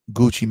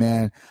Gucci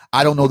man,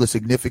 I don't know the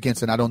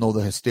significance and I don't know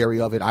the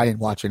hysteria of it. I didn't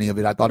watch any of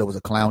it. I thought it was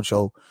a clown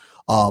show.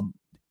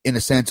 In the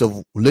sense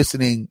of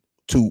listening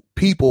to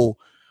people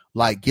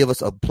like give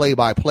us a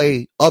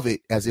play-by-play of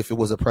it as if it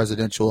was a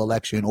presidential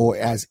election or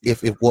as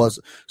if it was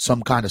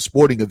some kind of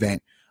sporting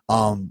event.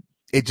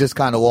 It just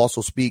kind of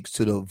also speaks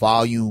to the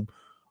volume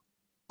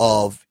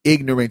of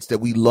ignorance that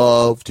we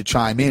love to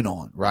chime in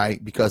on,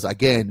 right? Because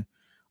again,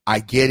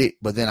 I get it,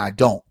 but then I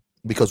don't,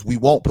 because we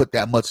won't put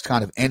that much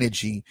kind of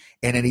energy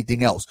in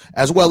anything else,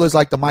 as well as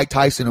like the Mike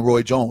Tyson and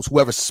Roy Jones.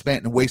 Whoever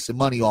spent and wasted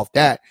money off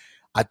that,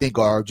 I think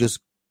are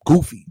just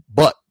goofy,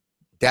 but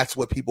that's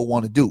what people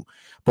want to do.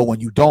 But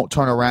when you don't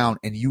turn around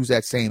and use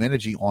that same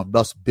energy on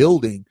us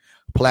building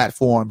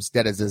platforms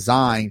that is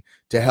designed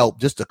to help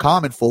just the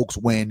common folks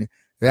win,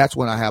 that's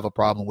when I have a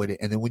problem with it.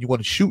 And then when you want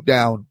to shoot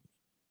down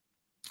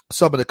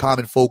some of the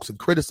common folks and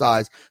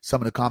criticize some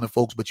of the common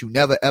folks, but you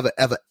never, ever,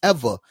 ever,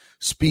 ever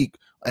speak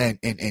and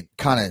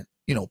kind of,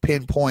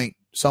 pinpoint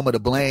some of the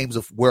blames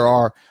of where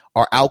our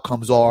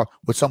outcomes are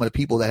with some of the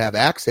people that have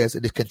access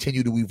and just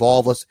continue to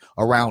evolve us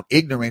around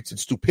ignorance and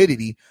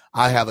stupidity,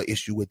 I have an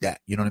issue with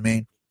that. You know what I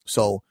mean?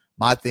 So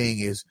my thing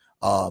is,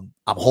 I'm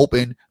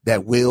hoping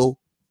that Will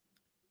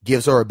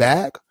gives her a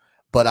bag,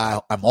 but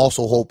I'm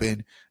also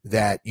hoping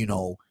that,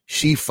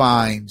 she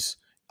finds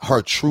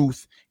her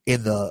truth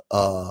in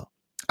the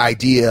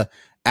idea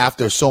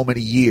after so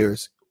many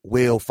years.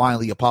 Will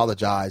finally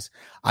apologize.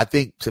 I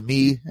think to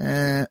me,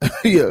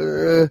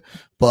 yeah,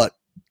 but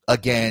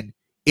again,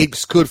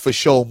 it's good for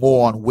show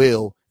more on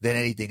Will than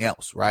anything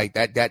else, right?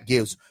 That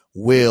gives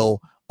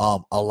Will a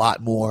lot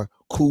more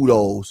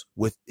kudos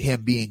with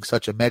him being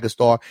such a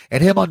megastar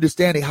and him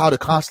understanding how to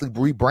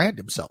constantly rebrand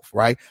himself,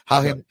 right?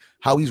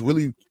 How he's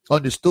really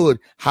understood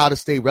how to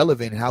stay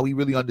relevant and how he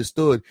really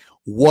understood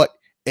what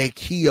a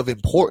key of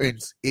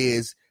importance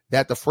is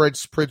that the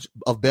Fresh Prince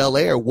of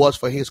Bel-Air was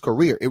for his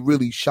career. It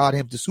really shot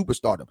him to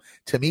superstardom.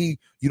 To me,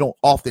 you don't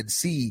often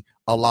see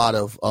a lot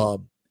of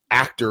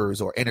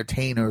actors or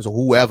entertainers or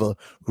whoever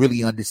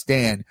really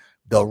understand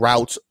the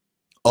routes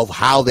of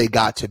how they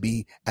got to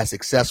be as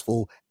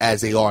successful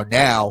as they are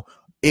now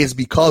is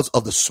because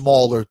of the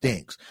smaller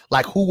things.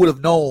 Like, who would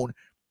have known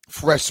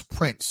Fresh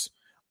Prince,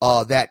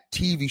 that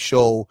TV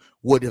show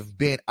would have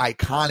been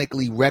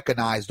iconically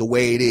recognized the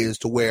way it is,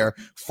 to where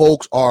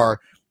folks are,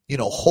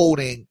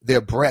 holding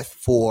their breath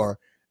for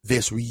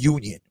this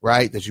reunion,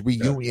 right? This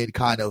reunion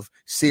kind of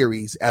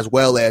series, as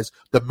well as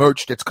the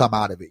merch that's come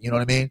out of it. You know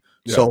what I mean?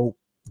 Yeah. So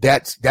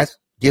that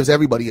gives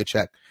everybody a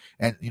check,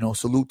 and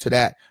salute to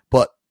that.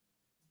 But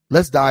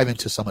let's dive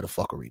into some of the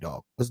fuckery,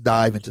 dog. Let's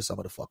dive into some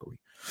of the fuckery.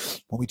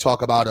 When we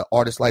talk about an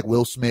artist like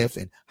Will Smith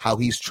and how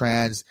he's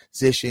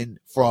transitioned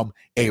from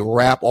a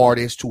rap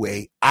artist to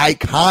a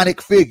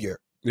iconic figure.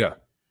 Yeah.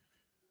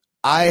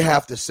 I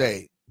have to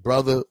say,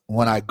 brother,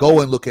 when I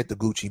go and look at the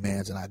Gucci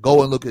Mans and I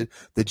go and look at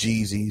the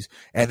Jeezys,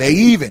 and they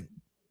even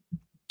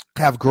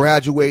have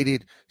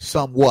graduated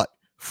somewhat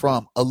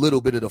from a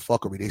little bit of the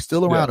fuckery. They're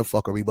still around the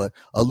fuckery, but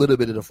a little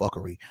bit of the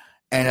fuckery,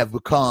 and have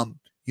become,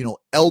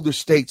 elder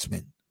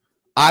statesmen.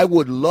 I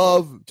would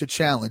love to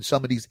challenge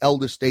some of these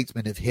elder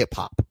statesmen of hip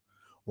hop,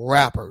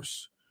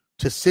 rappers,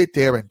 to sit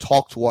there and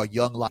talk to our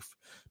young life,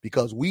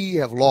 because we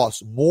have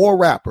lost more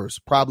rappers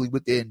probably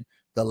within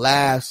the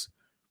last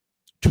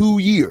 2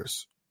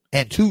 years.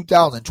 And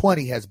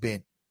 2020 has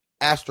been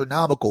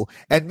astronomical.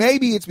 And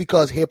maybe it's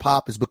because hip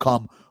hop has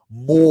become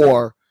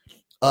more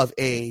of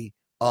a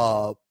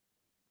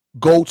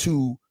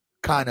go-to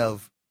kind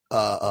of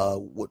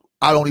what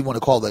I don't even want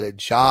to call it a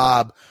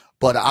job,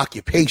 but an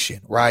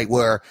occupation, right?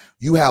 Where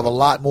you have a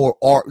lot more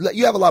art,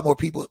 you have a lot more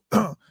people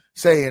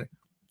saying,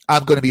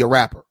 I'm going to be a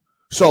rapper.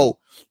 So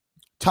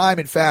time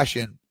and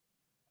fashion,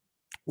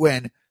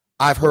 when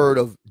I've heard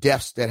of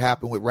deaths that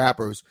happen with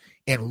rappers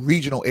in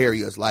regional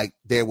areas, like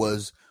there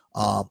was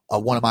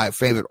one of my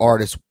favorite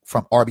artists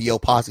from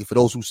RBL Posse. For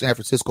those who San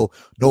Francisco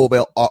know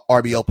about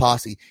RBL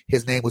Posse,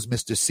 his name was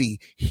Mr. C.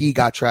 He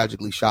got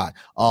tragically shot.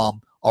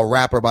 A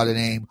rapper by the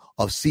name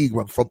of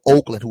Seagram from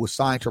Oakland, who was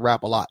signed to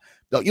rap a lot.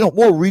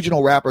 More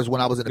regional rappers.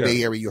 When I was in the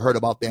Bay Area, you heard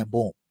about them,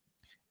 boom.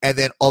 And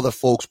then other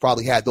folks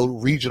probably had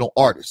those regional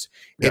artists.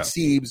 Yeah. It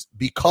seems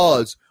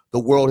because the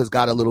world has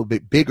got a little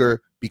bit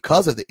bigger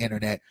because of the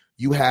internet,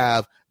 you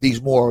have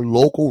these more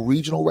local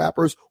regional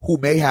rappers who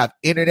may have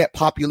internet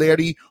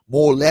popularity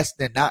more or less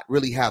than not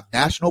really have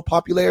national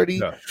popularity.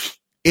 No.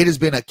 It has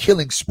been a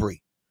killing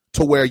spree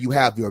to where you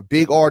have your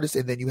big artists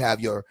and then you have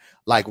your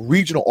like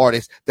regional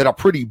artists that are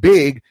pretty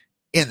big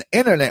in the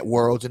internet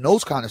worlds and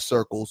those kind of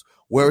circles,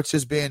 where it's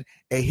just been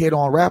a hit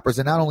on rappers.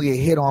 And not only a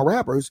hit on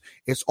rappers,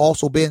 it's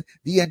also been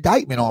the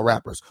indictment on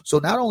rappers. So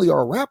not only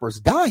are rappers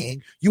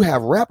dying, you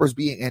have rappers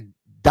being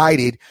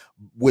indicted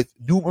with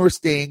numerous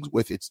things,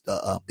 with its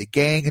the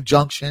gang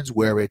injunctions,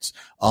 where it's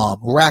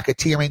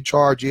racketeering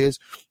charges,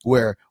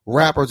 where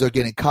rappers are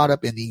getting caught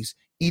up in these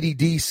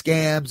EDD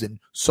scams and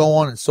so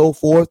on and so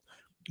forth,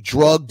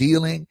 drug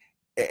dealing.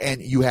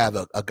 And you have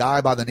a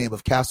guy by the name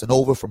of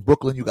Casanova from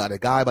Brooklyn. You got a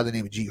guy by the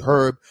name of G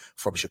Herb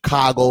from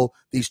Chicago.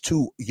 These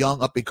two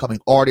young up-and-coming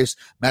artists.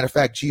 Matter of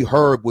fact, G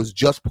Herb was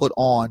just put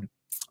on.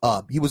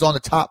 He was on the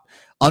top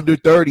under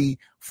 30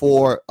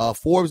 for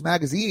Forbes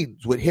magazine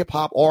with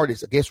hip-hop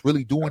artists, I guess,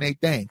 really doing a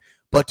thing.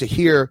 But to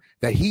hear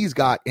that he's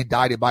got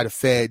indicted by the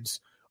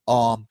feds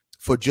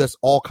for just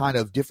all kind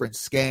of different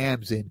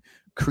scams and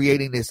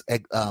creating this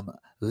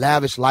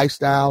lavish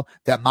lifestyle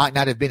that might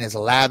not have been as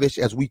lavish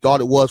as we thought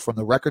it was from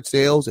the record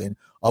sales. And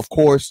of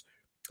course,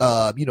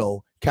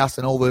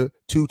 Casanova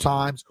 2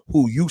 times,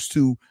 who used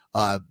to,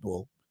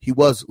 he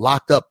was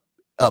locked up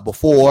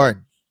before,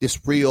 and this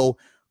real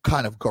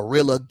kind of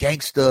guerrilla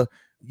gangster,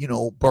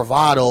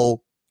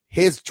 bravado,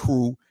 his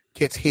crew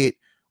gets hit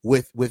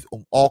with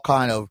all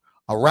kind of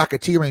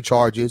racketeering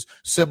charges,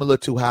 similar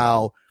to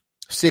how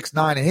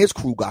 6ix9ine and his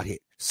crew got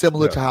hit,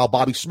 similar to how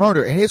Bobby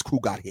Shmurda and his crew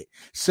got hit,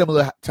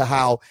 similar to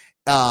how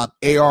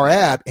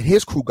AR-Ab and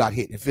his crew got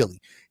hit in Philly.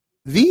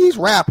 These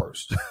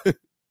rappers,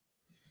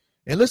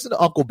 and listen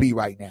to Uncle B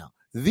right now,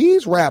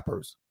 these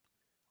rappers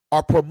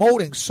are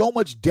promoting so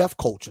much death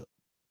culture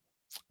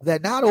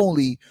that not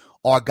only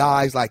are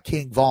guys like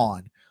King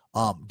Von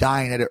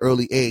dying at an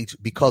early age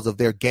because of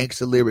their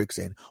gangster lyrics,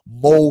 and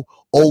Mo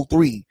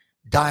 03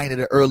 dying at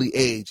an early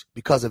age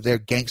because of their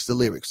gangster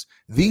lyrics.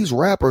 These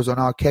rappers are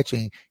now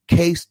catching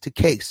case to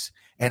case.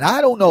 And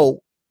I don't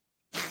know.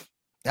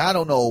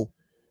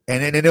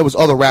 And then there was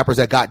other rappers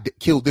that got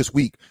killed this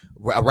week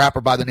a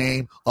rapper by the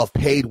name of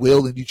Paid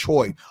Will in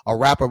Detroit, a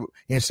rapper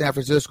in San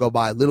Francisco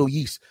by Little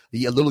Yeast,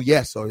 Little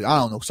Yes, or I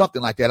don't know,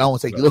 something like that. I don't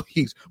want to say Little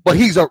Yeast, but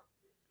he's a,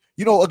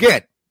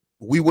 again,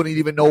 we wouldn't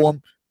even know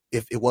him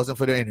if it wasn't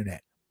for the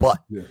internet.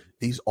 But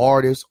these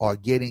artists are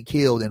getting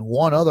killed. And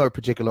one other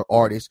particular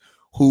artist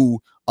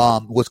who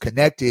was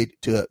connected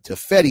to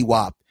Fetty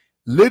Wap,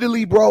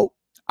 literally, bro,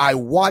 I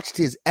watched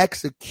his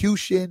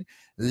execution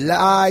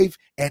live,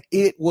 and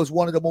it was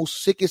one of the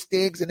most sickest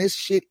things. And this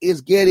shit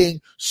is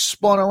getting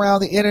spun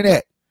around the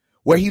internet,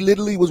 where he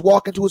literally was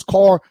walking to his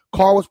car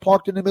was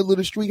parked in the middle of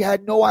the street,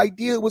 had no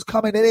idea it was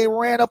coming, and they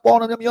ran up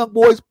on him. Them young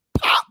boys,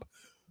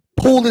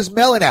 pulled his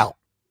melon out,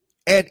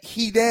 and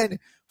he then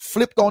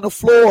flipped on the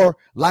floor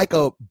like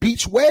a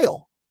beach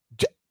whale.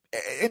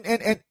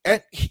 And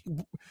he,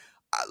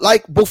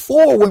 like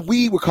before, when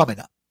we were coming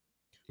up,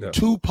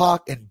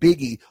 Tupac and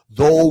Biggie,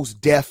 those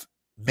deaths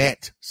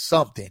meant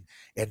something.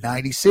 In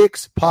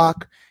 96,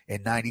 Pac,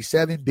 in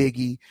 97,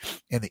 Biggie,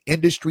 and the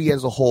industry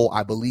as a whole,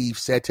 I believe,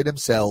 said to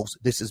themselves,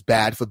 this is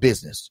bad for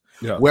business.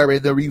 Yeah. Where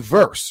in the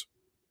reverse,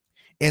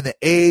 in the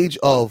age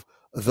of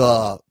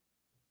the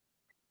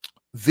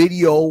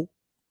video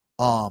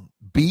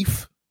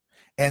beef,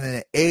 and in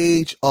the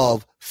age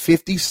of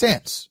 50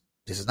 cents,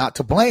 this is not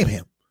to blame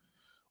him,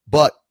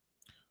 but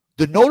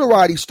the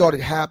notoriety started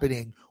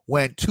happening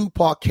when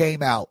Tupac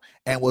came out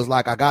and was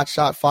like, I got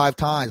shot 5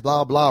 times,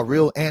 blah, blah,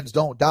 real ends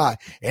don't die.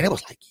 And it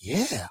was like,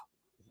 yeah,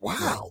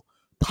 wow,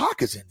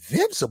 Pac is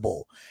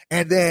invincible.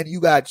 And then you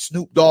got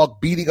Snoop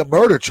Dogg beating a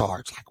murder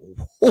charge. Like,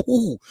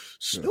 whoa,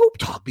 Snoop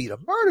Dogg beat a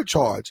murder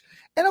charge.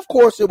 And of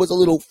course, there was a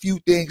little few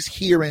things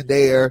here and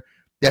there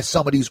that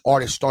some of these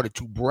artists started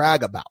to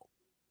brag about.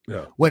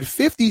 Yeah. When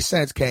 50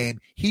 Cent came,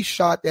 he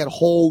shot that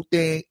whole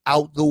thing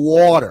out the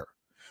water,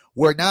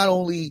 where not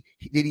only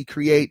did he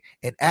create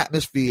an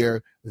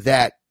atmosphere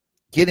that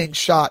getting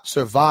shot,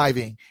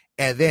 surviving,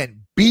 and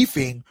then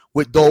beefing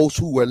with those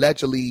who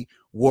allegedly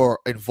were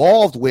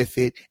involved with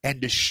it and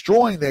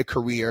destroying their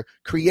career,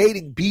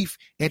 creating beef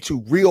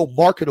into real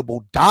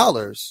marketable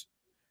dollars.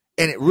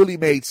 And it really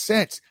made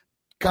sense.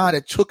 Kind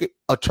of took it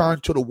a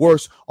turn to the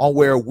worst on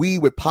where we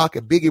with Pac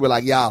and Biggie were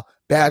like, y'all,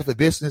 bad for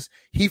business.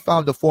 He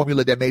found the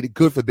formula that made it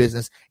good for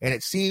business. And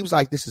it seems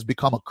like this has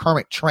become a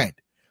current trend.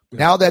 Yeah.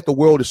 Now that the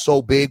world is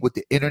so big with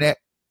the internet,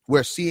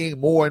 we're seeing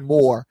more and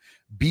more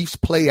beefs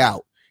play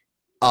out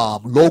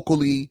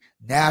locally,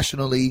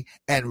 nationally,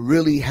 and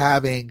really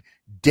having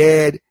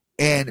dead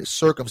end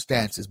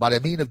circumstances. By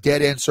the mean of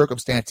dead end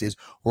circumstances,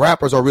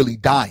 rappers are really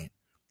dying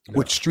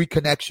with street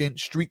connection,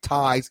 street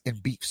ties,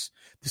 and beefs.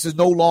 This is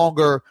no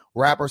longer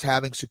rappers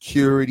having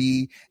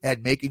security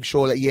and making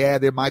sure that, yeah,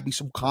 there might be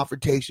some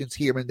confrontations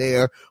here and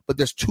there, but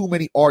there's too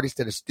many artists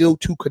that are still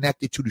too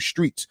connected to the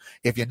streets.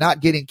 If you're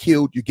not getting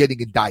killed, you're getting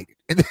indicted.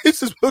 And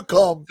this has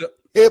become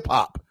hip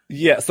hop.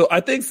 Yeah, so I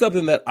think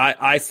something that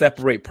I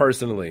separate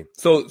personally.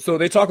 So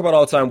they talk about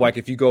all the time, like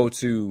if you go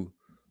to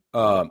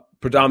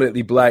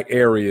predominantly black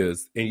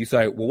areas and you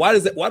say, well, why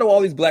do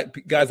all these black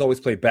guys always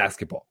play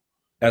basketball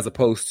as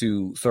opposed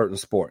to certain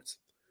sports?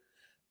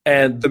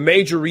 And the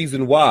major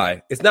reason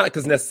why, it's not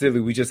because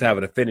necessarily we just have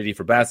an affinity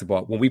for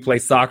basketball. When we play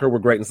soccer, we're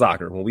great in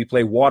soccer. When we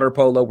play water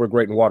polo, we're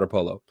great in water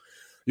polo.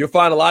 You'll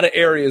find a lot of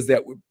areas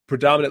that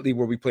predominantly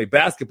where we play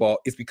basketball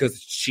is because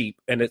it's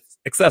cheap and it's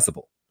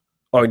accessible.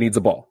 All you need is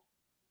a ball.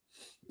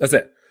 That's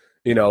it.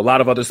 A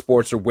lot of other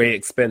sports are way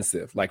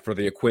expensive, like for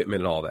the equipment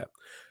and all that.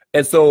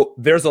 And so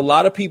there's a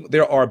lot of people,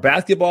 there are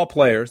basketball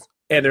players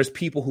and there's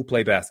people who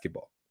play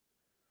basketball.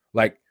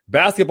 Like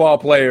basketball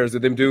players are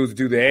them dudes who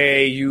do the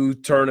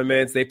AAU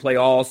tournaments. They play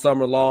all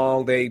summer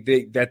long. They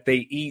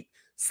eat,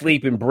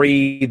 sleep, and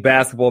breathe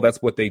basketball.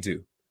 That's what they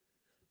do.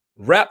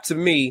 Rap to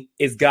me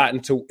is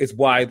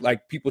why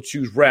like people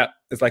choose rap.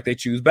 It's like they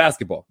choose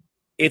basketball.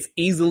 It's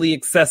easily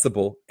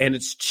accessible and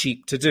it's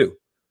cheap to do.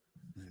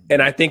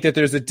 And I think that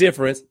there's a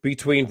difference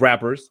between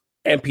rappers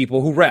and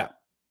people who rap.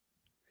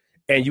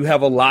 And you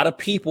have a lot of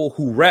people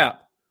who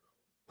rap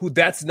who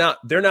they're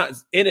not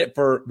in it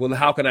for, well,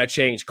 how can I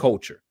change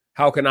culture?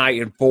 How can I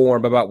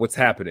inform about what's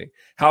happening?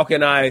 How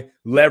can I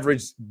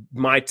leverage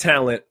my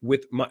talent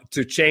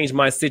to change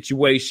my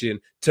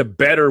situation, to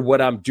better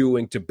what I'm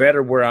doing, to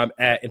better where I'm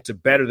at, and to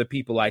better the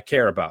people I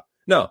care about?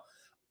 No,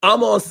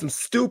 I'm on some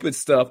stupid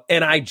stuff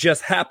and I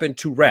just happen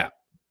to rap.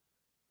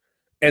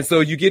 And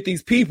so you get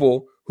these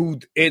people who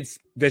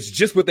that's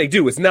just what they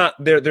do. It's not,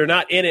 they're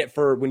not in it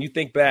for, when you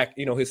think back,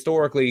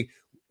 historically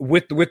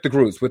with the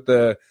groups, with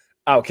the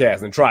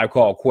Outkast and Tribe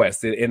Called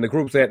Quest and the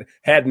groups that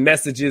had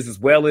messages as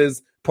well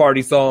as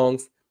party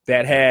songs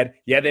that had,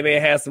 they may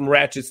have had some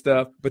ratchet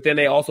stuff, but then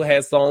they also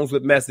had songs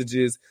with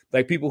messages,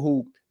 like people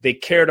who they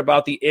cared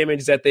about the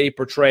image that they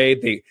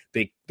portrayed.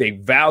 They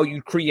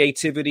valued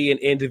creativity and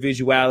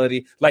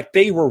individuality. Like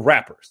they were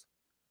rappers,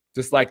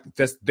 just like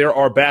there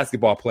are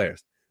basketball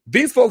players.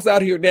 These folks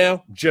out here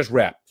now just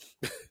rap.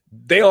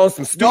 They on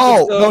some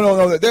stupid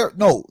stuff.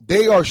 No.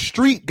 They are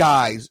street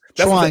guys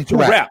trying to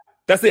rap.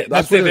 That's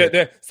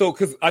it. So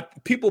because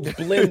people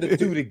blend the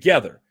two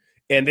together.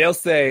 and they'll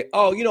say,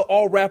 "Oh,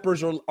 all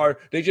rappers are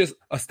they just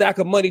a stack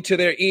of money to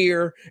their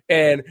ear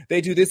and they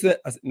do this."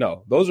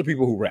 No, those are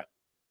people who rap.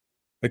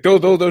 Like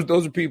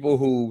those are people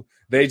who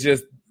they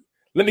just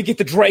let me get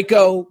the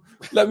Draco.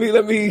 Let me.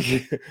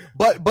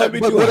 But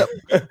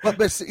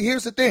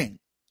here's the thing.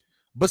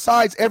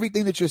 Besides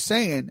everything that you're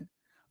saying,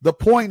 the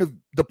point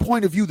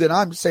of view that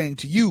I'm saying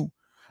to you,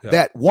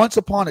 that once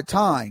upon a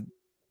time,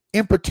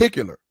 in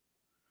particular,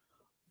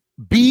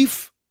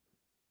 beef,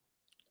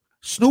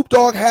 Snoop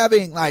Dogg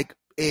having like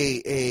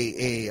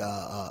a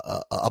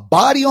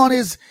body on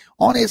his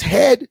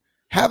head,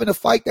 having to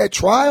fight that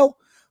trial,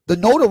 the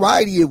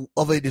notoriety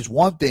of it is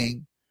one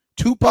thing.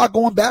 Tupac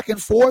going back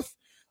and forth,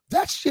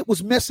 that shit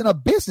was messing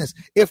up business.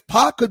 If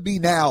Pac could be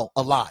now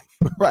alive,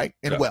 right,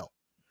 and well,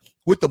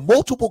 with the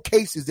multiple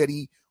cases that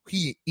he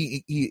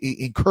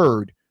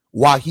incurred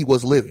while he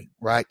was living,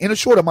 right, in a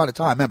short amount of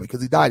time, remember,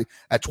 because he died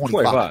at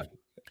 25.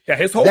 Yeah,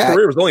 his whole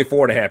career was only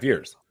 4.5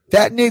 years.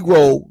 That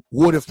Negro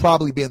would have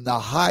probably been the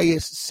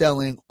highest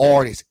selling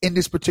artist in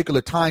this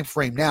particular time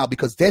frame now,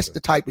 because that's the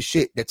type of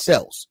shit that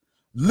sells.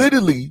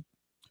 Literally,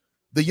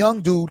 the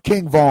young dude,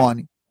 King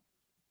Von,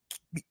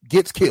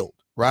 gets killed,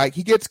 right?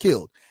 He gets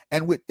killed.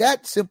 And with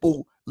that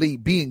simply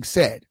being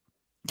said,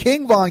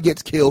 King Von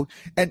gets killed.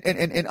 And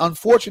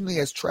unfortunately,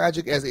 as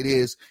tragic as it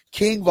is,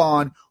 King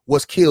Von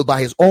was killed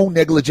by his own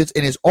negligence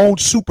and his own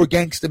super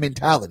gangster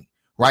mentality,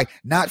 right?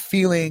 Not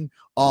feeling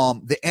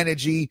the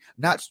energy,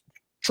 not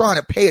trying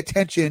to pay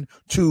attention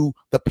to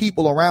the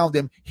people around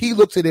him. He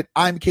looks at it,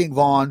 I'm King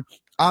Von,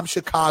 I'm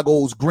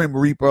Chicago's Grim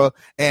Reaper,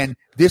 and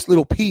this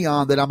little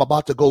peon that I'm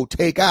about to go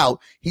take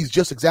out, he's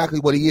just exactly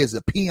what he is,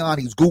 a peon.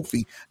 He's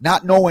goofy,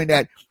 not knowing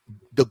that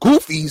the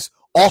goofies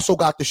also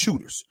got the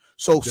shooters.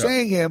 So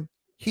saying him,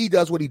 he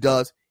does what he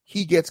does,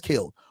 he gets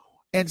killed.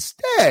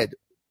 Instead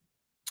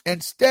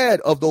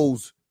of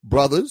those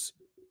brothers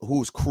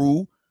whose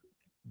crew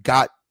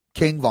got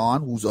King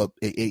Von, who's a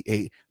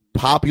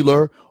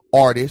popular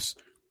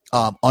artist,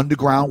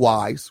 underground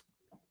wise,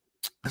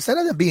 instead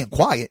of them being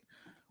quiet,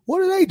 what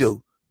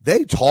do?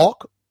 They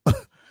talk.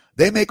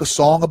 They make a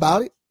song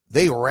about it.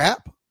 They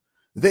rap.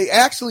 They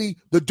actually,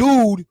 the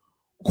dude,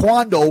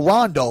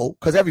 Rondo,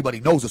 because everybody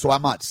knows it, so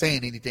I'm not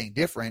saying anything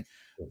different.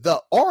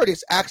 The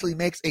artist actually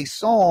makes a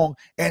song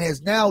and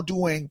is now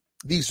doing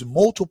these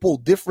multiple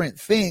different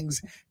things,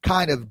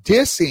 kind of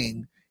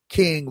dissing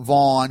King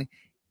Von,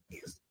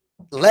 his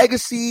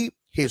legacy,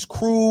 his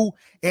crew,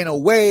 in a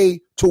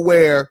way to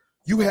where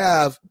you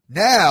have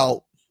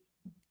now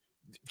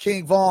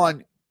King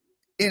Von,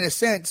 in a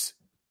sense,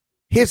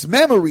 his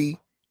memory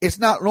is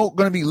not going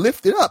to be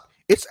lifted up.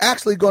 It's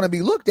actually going to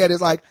be looked at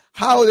as like,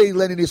 how are they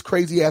letting this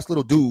crazy ass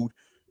little dude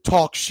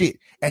talk shit?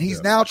 And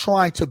he's now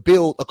trying to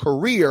build a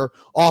career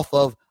off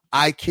of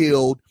I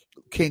killed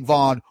King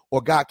Von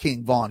or got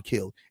King Von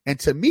killed. And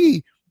to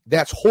me,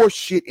 that's horse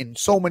shit in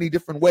so many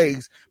different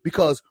ways,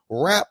 because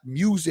rap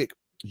music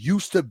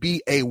used to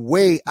be a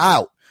way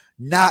out,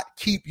 not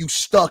keep you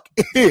stuck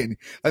in.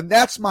 And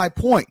that's my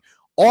point.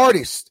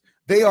 Artists,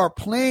 they are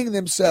playing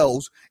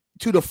themselves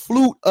to the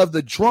flute of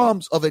the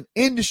drums of an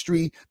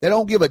industry that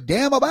don't give a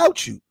damn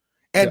about you.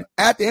 And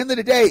at the end of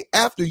the day,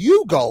 after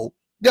you go,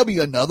 there'll be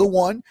another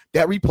one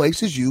that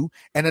replaces you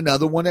and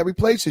another one that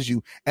replaces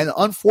you. And the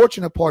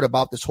unfortunate part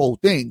about this whole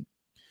thing,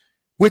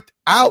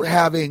 without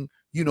having,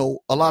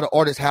 a lot of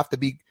artists have to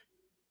be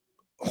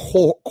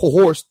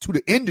coerced to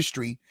the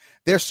industry,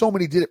 there's so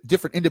many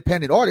different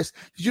independent artists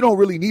that you don't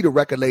really need a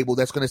record label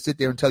that's going to sit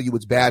there and tell you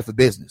it's bad for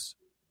business.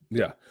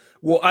 Yeah.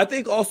 Well, I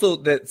think also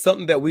that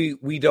something that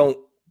we don't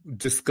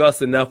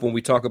discuss enough when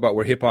we talk about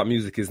where hip hop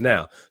music is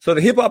now. So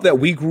the hip hop that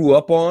we grew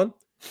up on,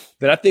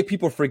 that I think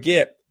people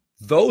forget,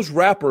 those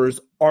rappers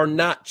are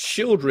not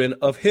children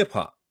of hip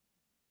hop.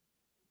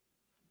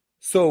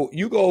 So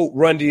you go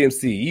Run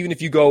DMC, even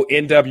if you go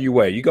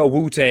NWA, you go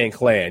Wu-Tang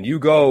Clan, you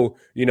go,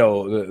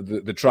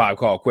 the Tribe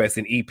Called Quest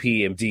and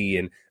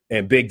EPMD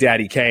and Big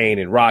Daddy Kane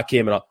and Rakim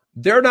and all,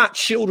 they're not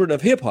children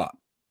of hip hop.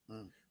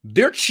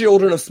 They're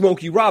children of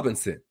Smokey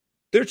Robinson.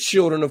 They're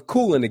children of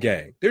Kool and the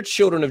Gang. They're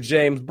children of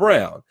James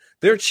Brown.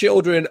 They're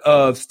children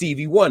of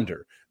Stevie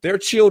Wonder. They're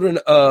children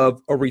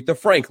of Aretha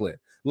Franklin.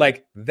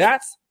 Like,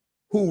 that's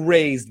who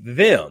raised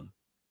them.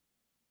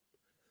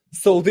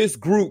 So this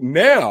group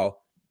now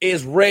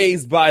is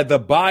raised by the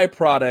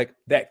byproduct,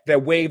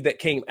 that wave that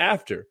came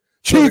after.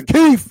 Chief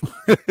Keef.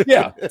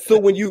 Yeah. So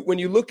when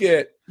you look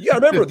at,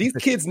 remember, these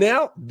kids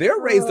now, they're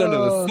raised under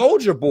the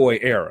Soulja Boy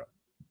era.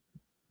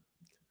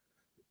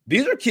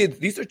 These are kids,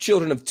 these are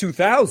children of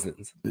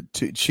 2000s.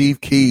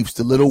 Chief Keefs,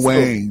 the Lil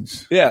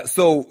Waynes. Yeah.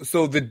 So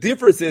the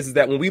difference is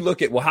that when we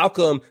look at, well, how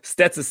come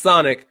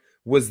Stetsasonic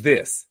was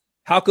this?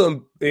 How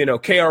come,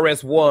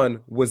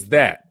 KRS-One was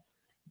that?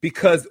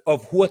 Because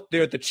of what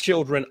they're the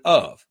children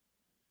of.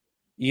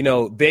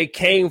 They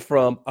came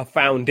from a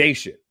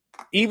foundation.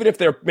 Even if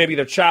maybe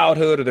their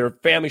childhood or their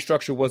family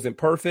structure wasn't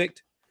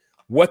perfect,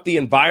 what the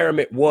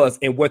environment was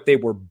and what they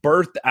were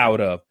birthed out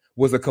of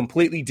was a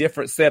completely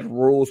different set of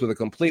rules, with a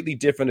completely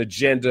different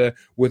agenda,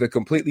 with a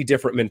completely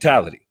different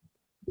mentality.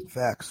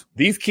 Facts.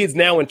 These kids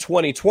now in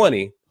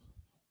 2020,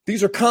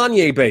 These are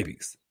Kanye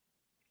babies.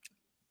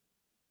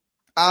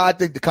 I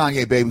think the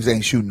Kanye babies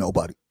ain't shooting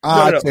nobody.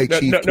 I take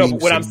Chief Keef and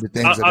the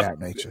things of that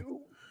nature.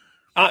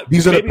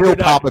 These are the Pill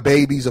Popper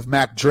babies of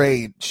Mac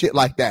Dre and shit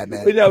like that,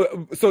 man.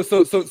 So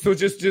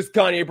just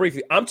Kanye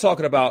briefly. I'm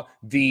talking about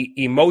the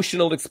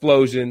emotional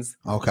explosions,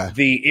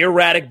 the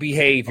erratic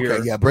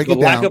behavior, break the it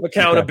lack down. of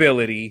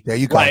accountability. There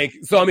you go.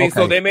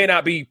 So they may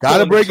not be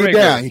gotta break it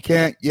down. You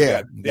can't. You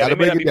they gotta may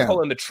break not it be down.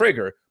 pulling the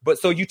trigger. But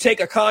so you take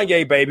a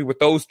Kanye baby with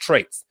those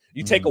traits.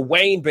 You take a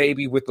Wayne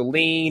baby with the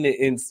lean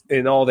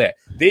and all that.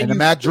 Then the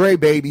Mac Dre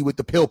baby with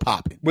the pill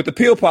popping.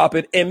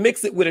 And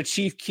mix it with a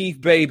Chief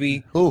Keef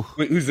baby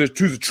who's a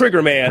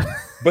trigger man.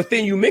 But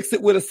then you mix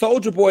it with a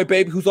Soulja Boy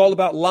baby who's all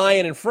about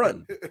lying and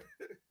fronting.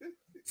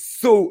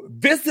 So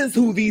this is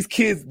who these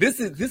kids,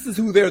 this is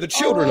who they're the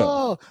children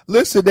of.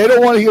 Listen, they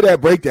don't want to hear that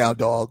breakdown,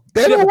 dog.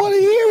 They don't want to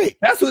hear it.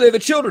 That's who they're the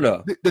children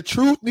of. The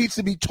truth needs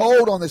to be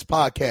told on this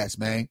podcast,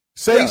 man.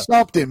 Say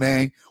something,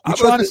 man. We're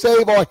trying to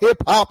save our hip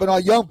hop and our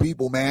young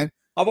people, man.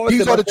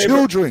 These are the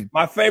children.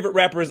 My favorite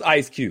rapper is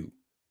Ice Cube.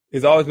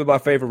 He's always been my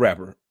favorite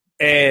rapper.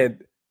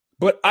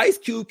 But Ice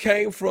Cube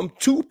came from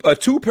a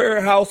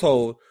two-parent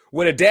household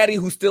with a daddy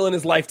who's still in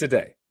his life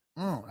today.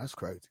 That's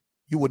crazy.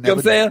 You would You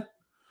never know what I'm saying?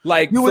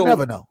 Like you would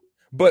never know.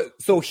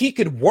 But so he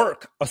could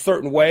work a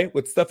certain way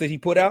with stuff that he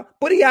put out,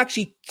 but he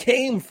actually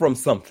came from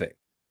something.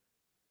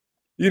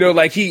 You know,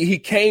 like he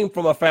came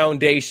from a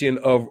foundation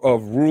of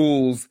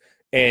rules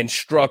and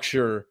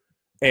structure,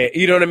 and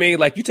you know what I mean.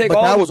 Like you take,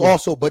 but that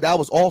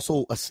was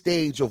also a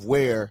stage of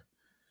where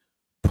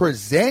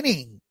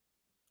presenting,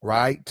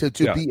 right, to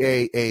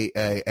be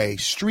a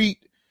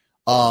street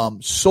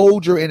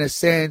soldier in a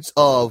sense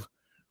of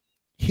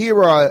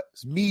here are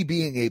me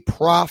being a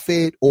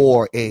prophet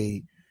or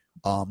a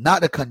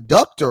not a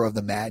conductor of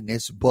the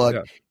madness,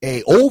 but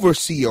a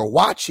overseer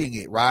watching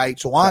it, right?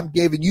 So I'm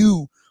giving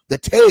you the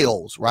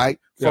tales, right?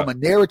 From a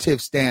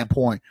narrative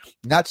standpoint,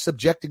 not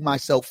subjecting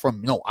myself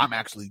from, I'm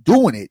actually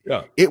doing it.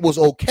 Yeah. It was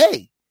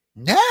okay.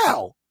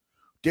 Now,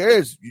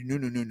 there's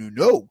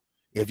no.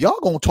 If y'all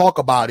going to talk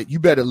about it, you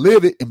better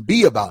live it and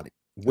be about it.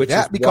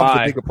 That becomes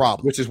a bigger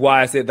problem. Which is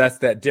why I said that's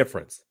that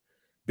difference.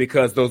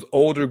 Because those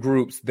older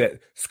groups that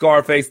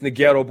Scarface and the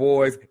Ghetto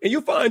Boys, and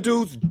you find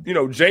dudes,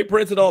 Jay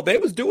Prince and all, they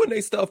was doing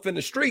their stuff in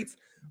the streets.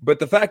 But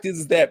the fact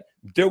is that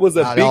there was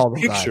a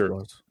big picture.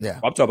 Yeah,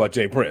 I'm talking about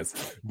Jay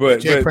Prince,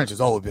 but Jay Prince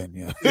has always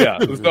been. Yeah.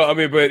 So I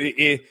mean, but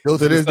it's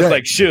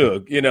like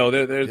Suge.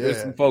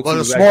 There's some folks. Well,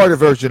 a smarter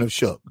version of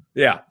Suge.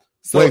 Yeah,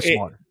 so way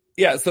smarter.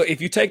 Yeah, so if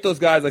you take those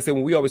guys, like I said,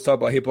 when we always talk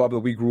about hip hop that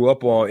we grew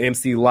up on,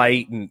 MC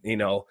Lyte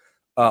and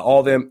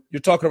all them, you're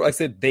talking about. Like I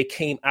said, they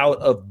came out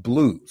of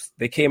blues,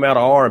 they came out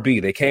of R&B,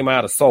 they came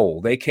out of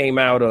soul, they came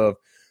out of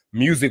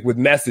music with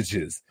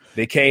messages,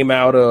 they came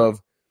out of.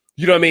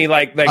 You know what I mean?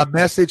 Like a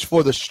message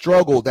for the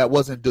struggle that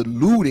wasn't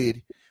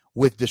diluted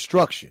with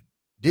destruction.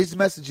 These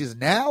messages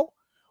now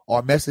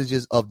are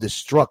messages of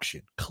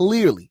destruction.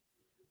 Clearly,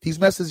 these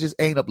messages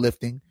ain't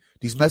uplifting.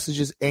 These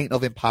messages ain't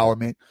of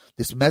empowerment.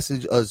 This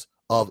message is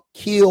of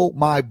kill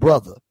my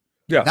brother.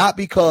 Yeah. Not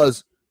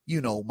because,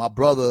 my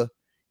brother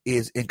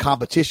is in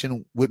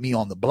competition with me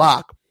on the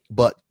block,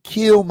 but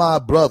kill my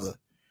brother.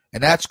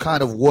 And that's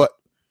kind of what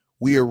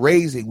we are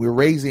raising. We're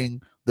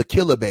raising the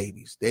killer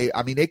babies. They're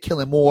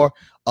killing more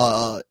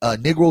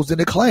Negroes than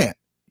the Klan.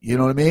 You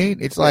know what I mean?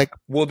 It's like,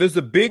 well, there's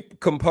a big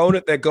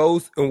component that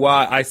goes, and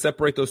why I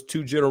separate those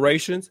two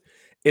generations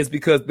is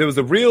because there was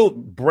a real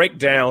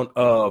breakdown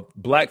of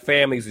black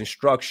families and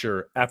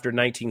structure after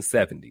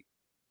 1970.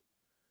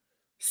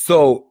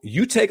 So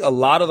you take a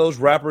lot of those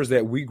rappers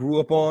that we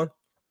grew up on,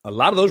 a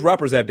lot of those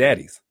rappers have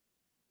daddies.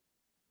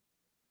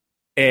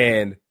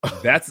 And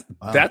that's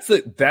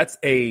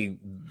a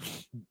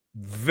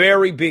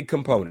very big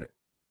component.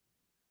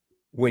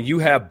 When you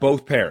have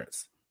both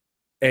parents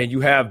and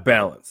you have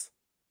balance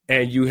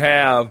and you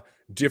have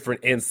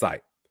different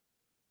insight,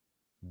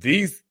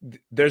 there's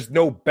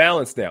no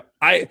balance now.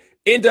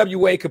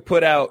 NWA could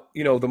put out,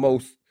 the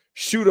most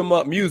shoot 'em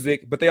up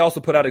music, but they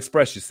also put out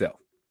Express Yourself.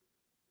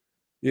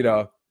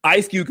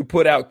 Ice Cube could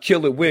put out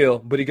Kill It Will,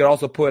 but he could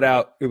also put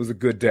out It Was a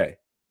Good Day.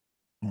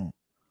 You know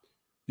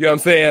what I'm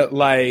saying?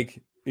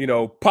 Like,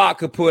 Pac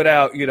could put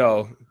out,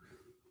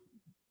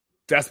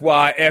 That's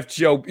Why I F'd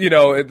Joe,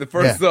 the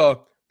first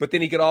song. But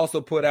then he could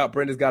also put out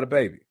Brenda's Got a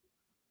Baby.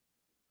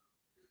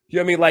 You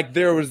know what I mean? Like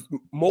there was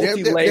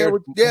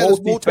multi-layered,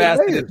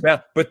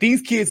 multifaceted, but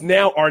these kids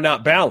now are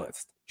not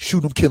balanced. Shoot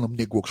them, kill them,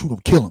 Negro. Shoot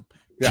them, kill them.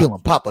 Kill them,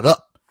 pop it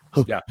up.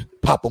 Yeah.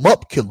 Pop them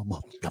up, kill them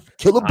up.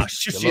 Kill them.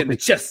 Shoot you in the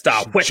chest,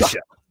 I'll wet you.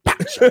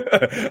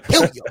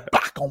 Kill you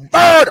back on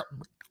murder.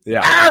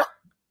 Yeah.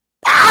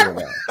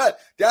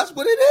 That's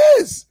what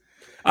it is.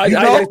 I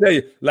gotta tell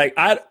you, like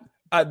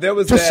there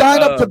was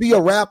sign up to be a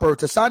rapper.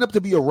 To sign up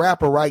to be a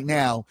rapper right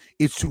now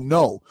is to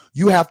know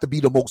you have to be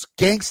the most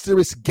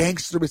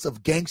gangsterous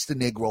of gangster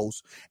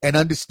Negroes and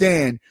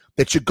understand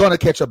that you're gonna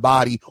catch a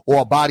body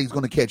or a body's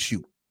gonna catch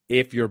you.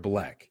 If you're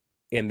black,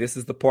 and this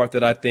is the part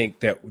that I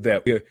think that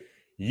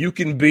you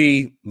can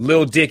be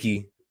Lil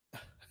Dicky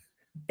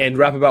and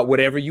rap about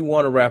whatever you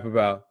want to rap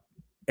about,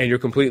 and you're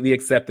completely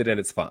accepted, and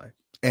it's fine.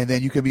 And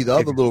then you can be the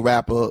other little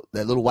rapper,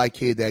 that little white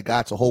kid that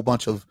got a whole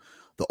bunch of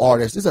the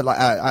artists.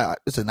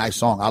 It's a nice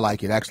song. I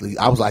like it, actually.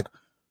 I was like,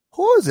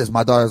 who is this?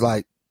 My daughter's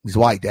like, he's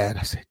white, Dad.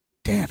 I said,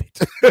 damn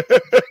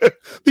it.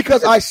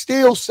 Because I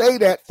still say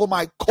that for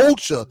my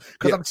culture,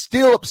 because I'm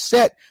still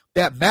upset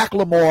that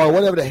Macklemore, or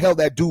whatever the hell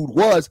that dude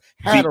was,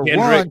 had a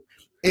run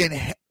in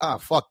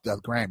fuck the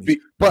Grammy.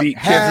 Beat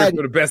Kendrick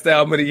for the best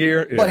album of the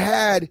year. But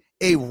had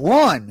a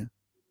run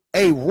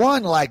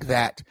like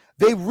that.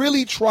 They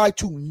really try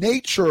to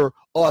nurture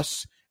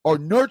us,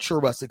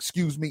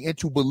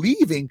 into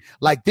believing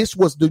like this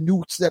was the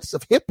new sets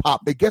of hip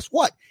hop. But guess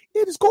what?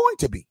 It is going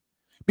to be.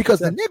 Because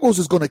the Negroes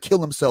is going to kill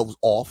themselves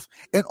off,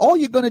 and all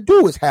you're going to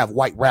do is have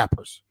white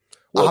rappers.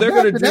 Well, they're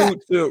going to do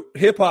to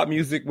hip hop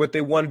music what they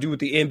want to do with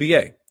the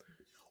NBA,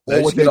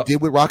 or what they did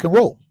with rock and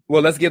roll.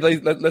 Well, let's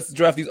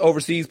draft these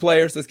overseas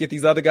players. Let's get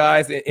these other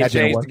guys and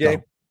change the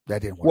game.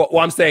 That didn't work.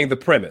 Well, I'm saying the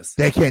premise.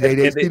 They can't.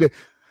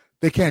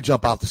 They can't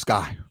jump out the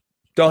sky.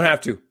 Don't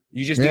have to.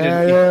 You just need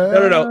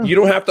no. You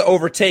don't have to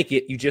overtake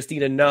it. You just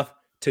need enough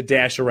to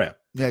dash around.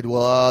 Yeah,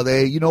 well,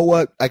 you know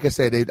what? Like I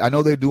said, I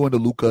know they're doing the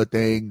Luka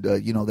thing.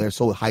 They're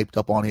so hyped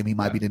up on him. He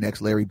might be the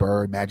next Larry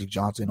Bird, Magic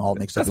Johnson, all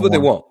mixed up. That's what they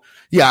want.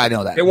 Yeah, I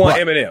know that. They want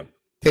Eminem.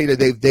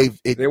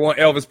 They want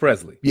Elvis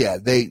Presley. Yeah,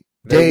 they've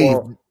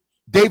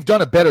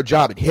done a better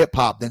job at hip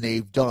hop than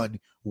they've done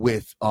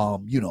with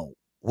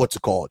what's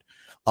it called,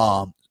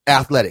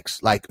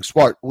 athletics, like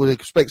sport,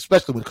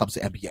 especially when it comes to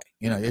NBA.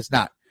 It's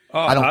not.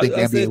 I don't think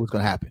the NBA was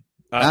going to happen.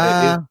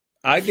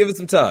 I give it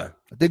some time.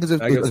 I think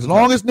as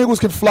long as niggas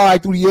can fly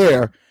through the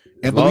air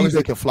and believe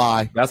they can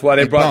fly. That's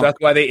why that's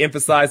why they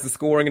emphasize the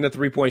scoring and the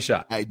 3-point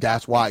shot. Hey,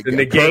 that's why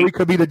Curry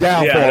could be the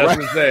downfall. Yeah, that's right?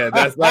 what I'm saying.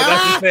 That's what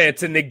I'm saying.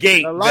 To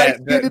negate the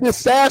light-skinned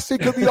assassin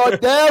could be our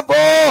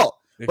devil.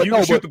 If you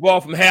can shoot the ball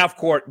from half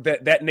court,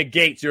 that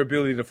negates your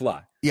ability to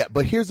fly. Yeah,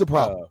 but here's the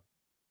problem.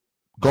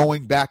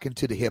 Going back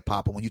into the hip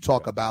hop, and when you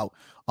talk about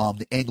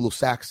the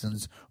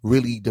Anglo-Saxons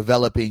really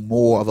developing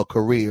more of a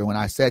career, when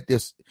I said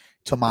this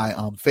to my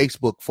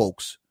Facebook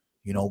folks,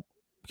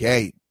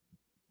 hey,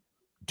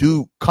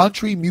 do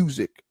country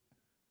music?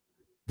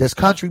 Does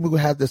country music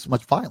have this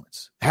much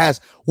violence?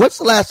 What's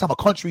the last time a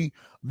country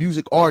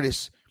music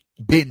artist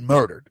been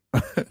murdered?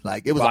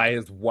 Like it was by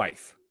his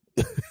wife.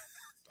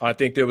 I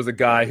think there was a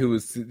guy who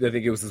was. I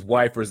think it was his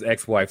wife or his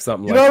ex-wife,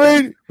 something like that. You know what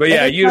I mean? But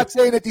yeah, you're not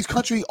saying that these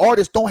country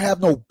artists don't have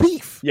no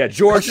beef. Yeah,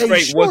 George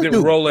Strait wasn't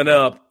rolling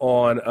up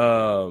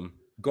on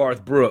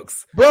Garth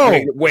Brooks,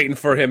 waiting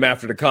for him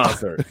after the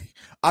concert.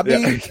 I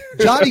mean,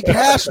 Johnny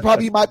Cash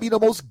probably might be the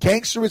most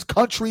gangsterous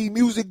country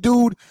music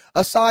dude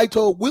aside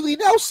to Willie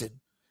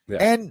Nelson. Yeah.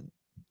 And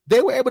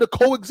they were able to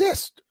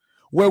coexist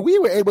where we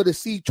were able to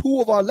see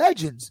two of our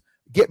legends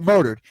get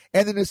murdered.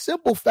 And then the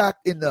simple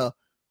fact in the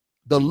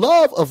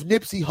love of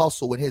Nipsey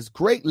Hussle and his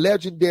great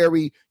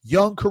legendary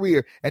young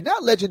career, and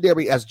not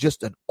legendary as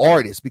just an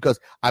artist, because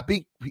I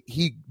think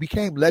he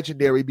became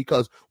legendary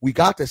because we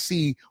got to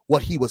see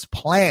what he was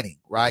planning,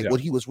 right? Yeah.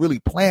 What he was really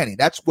planning.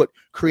 That's what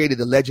created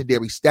the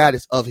legendary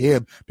status of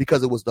him,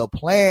 because it was the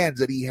plans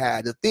that he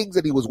had, the things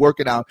that he was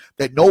working out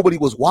that nobody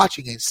was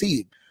watching and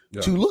seeing.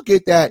 Yeah. To look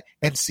at that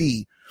and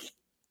see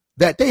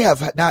that they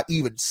have not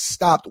even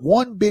stopped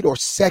one bit or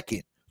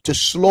second to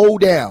slow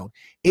down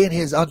in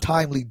his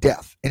untimely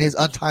death, in his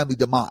untimely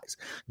demise.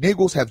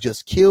 Negroes have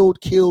just killed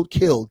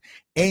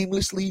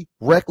aimlessly,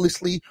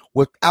 recklessly,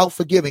 without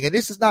forgiving. And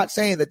this is not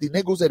saying that the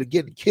Negroes that are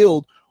getting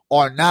killed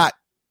are not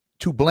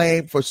to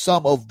blame for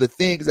some of the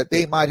things that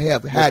they might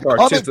have had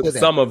coming to them.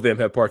 Some of them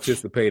have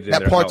participated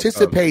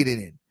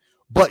in.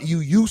 But you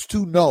used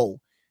to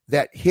know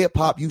that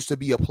hip-hop used to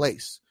be a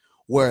place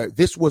where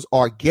this was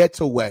our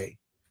getaway,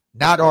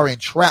 not our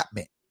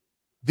entrapment.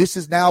 This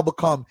has now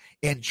become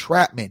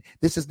entrapment.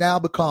 This has now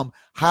become,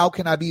 how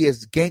can I be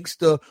as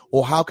gangster,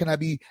 or how can I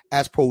be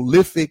as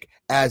prolific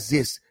as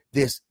this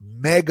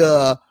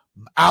mega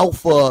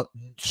alpha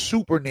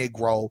super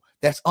Negro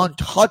that's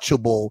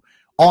untouchable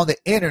on the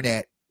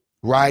internet,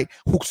 right?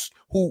 Who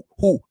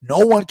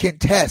no one can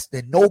test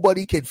and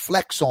nobody can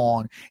flex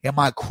on, and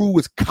my crew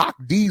is cock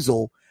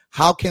diesel.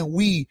 How can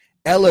we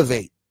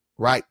elevate,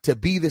 right, to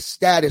be the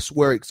status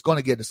where it's going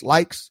to get us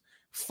likes,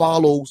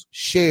 follows,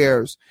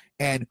 shares,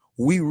 and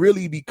we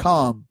really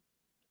become,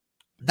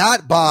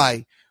 not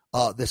by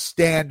the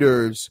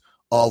standards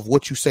of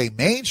what you say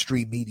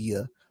mainstream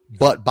media,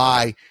 but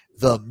by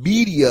the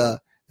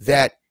media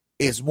that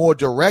is more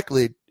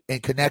directly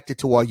and connected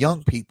to our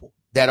young people,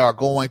 that are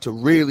going to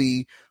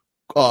really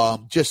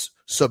just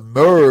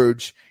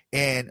submerge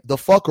in the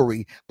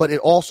fuckery. But it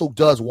also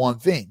does one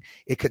thing.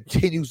 It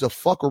continues the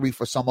fuckery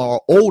for some of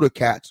our older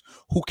cats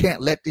who can't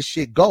let this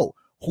shit go,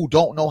 who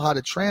don't know how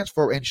to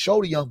transfer and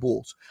show the young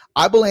bulls.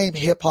 I blame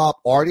hip-hop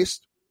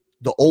artists,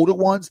 the older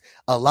ones,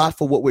 a lot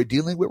for what we're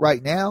dealing with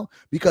right now,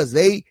 because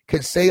they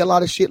can say a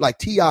lot of shit. Like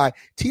T.I.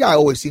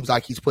 always seems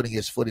like he's putting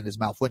his foot in his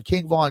mouth. When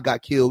King Von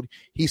got killed,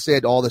 he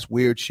said all this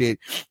weird shit.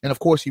 And, of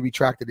course, he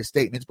retracted his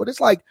statements. But it's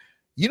like,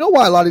 you know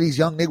why a lot of these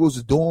young niggas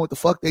is doing what the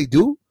fuck they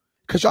do?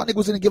 Because y'all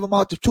niggas didn't give them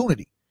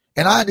opportunity.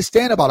 And I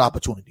understand about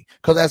opportunity,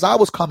 because as I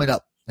was coming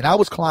up, and I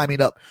was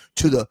climbing up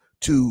to the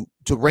to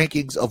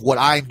rankings of what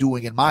I'm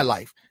doing in my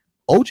life,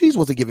 OGs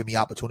wasn't giving me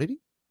opportunity.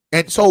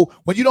 And so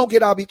when you don't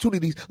get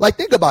opportunities, like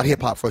think about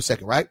hip hop for a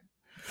second, right?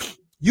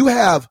 You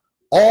have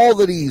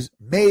all of these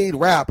made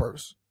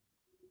rappers,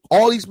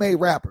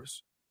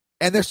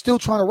 and they're still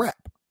trying to rap.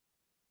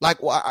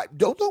 Like, well,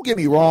 don't get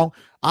me wrong.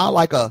 I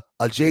like a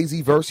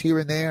Jay-Z verse here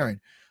and there, and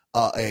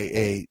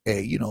a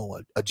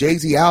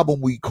Jay-Z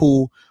album we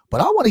cool,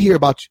 but I want to hear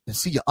about you and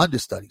see your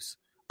understudies.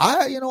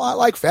 I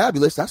like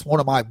Fabulous. That's one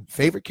of my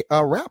favorite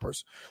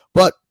rappers.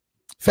 But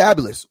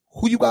Fabulous,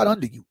 who you got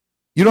under you?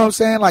 You know what I'm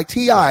saying? Like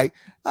T.I.,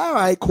 all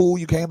right, cool.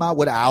 You came out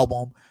with an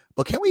album.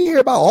 But can we hear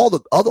about all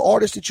the other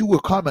artists that you will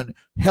come and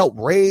help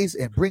raise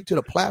and bring to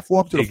the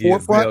platform, to the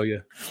forefront? Hell yeah.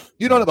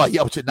 You know about,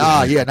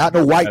 not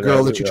no white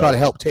girl that you try to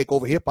help take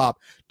over hip hop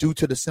due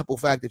to the simple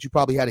fact that you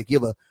probably had to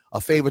give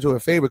a favor to a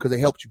favor because they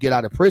helped you get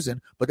out of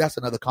prison. But that's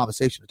another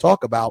conversation to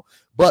talk about.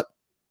 But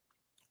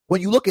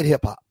when you look at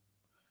hip hop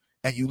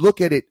and you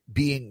look at it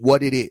being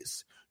what it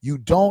is, you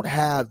don't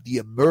have the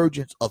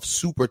emergence of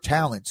super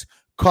talents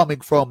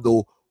coming from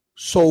the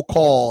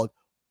so-called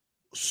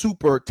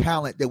super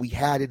talent that we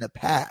had in the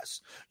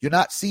past. You're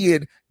not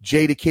seeing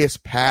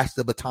Jadakiss pass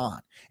the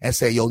baton and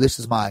say, yo, this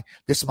is my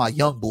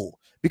young bull.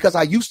 Because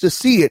I used to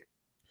see it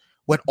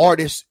when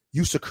artists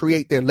used to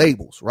create their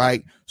labels,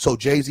 right? So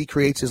Jay-Z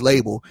creates his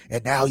label,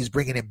 and now he's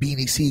bringing in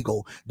Beanie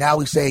Siegel. Now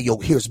he's saying, yo,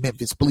 here's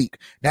Memphis Bleak.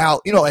 Now,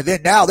 and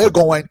then now they're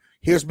going,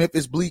 here's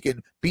Memphis Bleak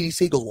and Beanie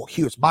Siegel. Well,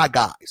 here's my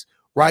guys,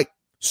 right?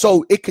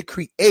 So it could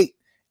create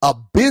a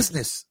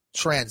business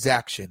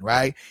transaction,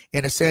 right?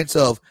 In a sense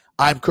of,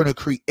 I'm going to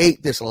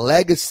create this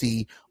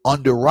legacy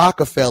under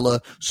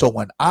Rockefeller. So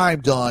when I'm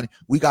done,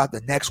 we got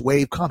the next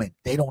wave coming.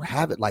 They don't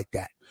have it like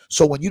that.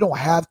 So when you don't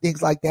have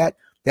things like that,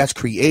 that's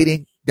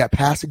creating that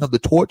passing of the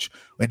torch.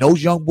 And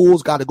those young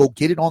bulls got to go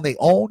get it on their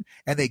own,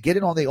 and they get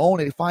it on their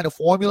own and they find a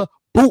formula.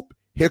 Boop.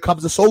 Here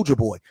comes the Soulja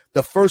Boy,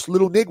 the first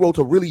little Negro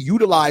to really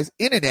utilize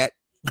internet,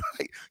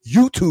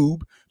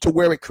 YouTube, to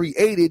where it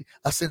created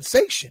a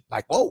sensation.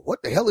 Like, whoa,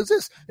 what the hell is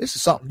this? This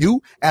is something new.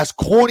 As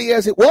corny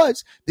as it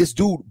was, this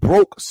dude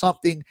broke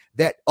something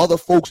that other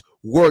folks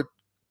were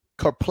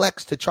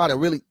perplexed to try to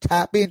really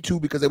tap into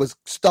because they was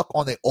stuck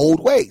on their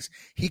old ways.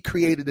 He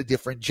created a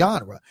different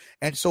genre.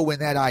 And so when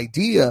that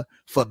idea,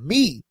 for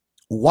me,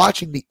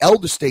 watching the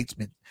elder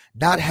statesmen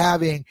not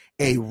having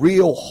a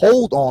real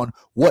hold on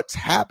what's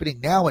happening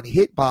now in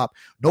hip hop,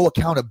 no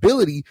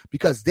accountability,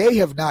 because they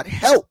have not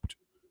helped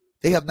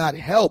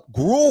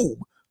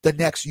groom the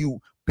next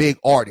big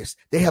artist.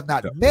 They have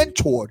not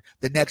mentored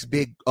the next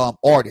big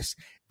artist.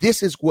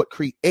 This is what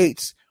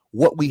creates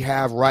what we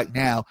have right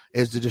now,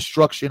 is the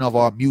destruction of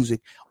our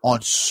music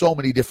on so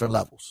many different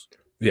levels.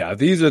 Yeah,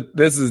 this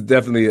is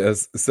definitely a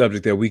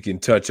subject that we can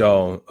touch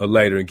on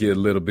later and get a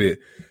little bit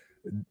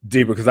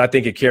deeper, because I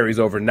think it carries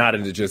over not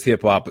into just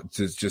hip hop,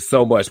 just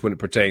so much when it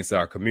pertains to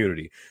our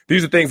community.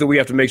 These are things that we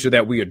have to make sure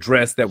that we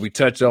address, that we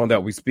touch on,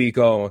 that we speak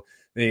on.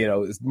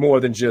 It's more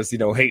than just,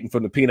 hating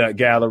from the peanut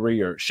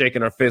gallery or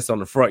shaking our fists on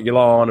the front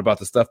lawn about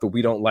the stuff that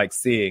we don't like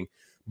seeing,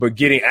 but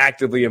getting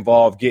actively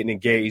involved, getting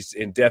engaged,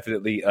 and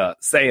definitely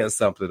saying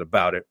something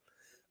about it.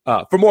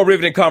 For more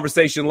riveting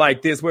conversation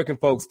like this, where can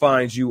folks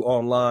find you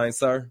online,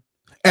 sir?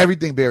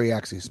 Everything Barry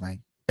Access,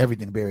 man.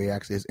 Everything Barry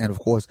Access. And of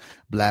course,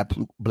 Black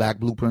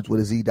Blueprints with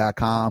a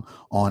Z.com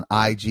on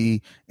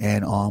IG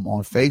and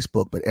on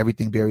Facebook. But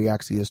everything Barry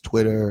Access,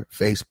 Twitter,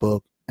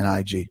 Facebook, and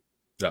IG.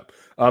 Yep.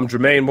 I'm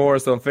Jermaine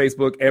Morris on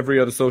Facebook. Every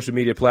other social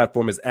media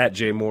platform is at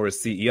J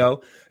Morris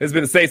CEO. It's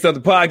been the Say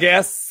Something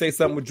podcast. Say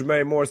Something with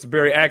Jermaine Morris and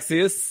Barry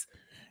Axius.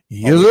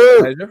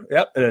 Yes.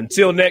 Yep. And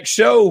until next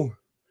show,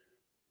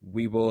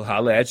 we will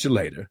holler at you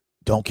later.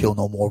 Don't kill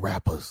no more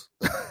rappers.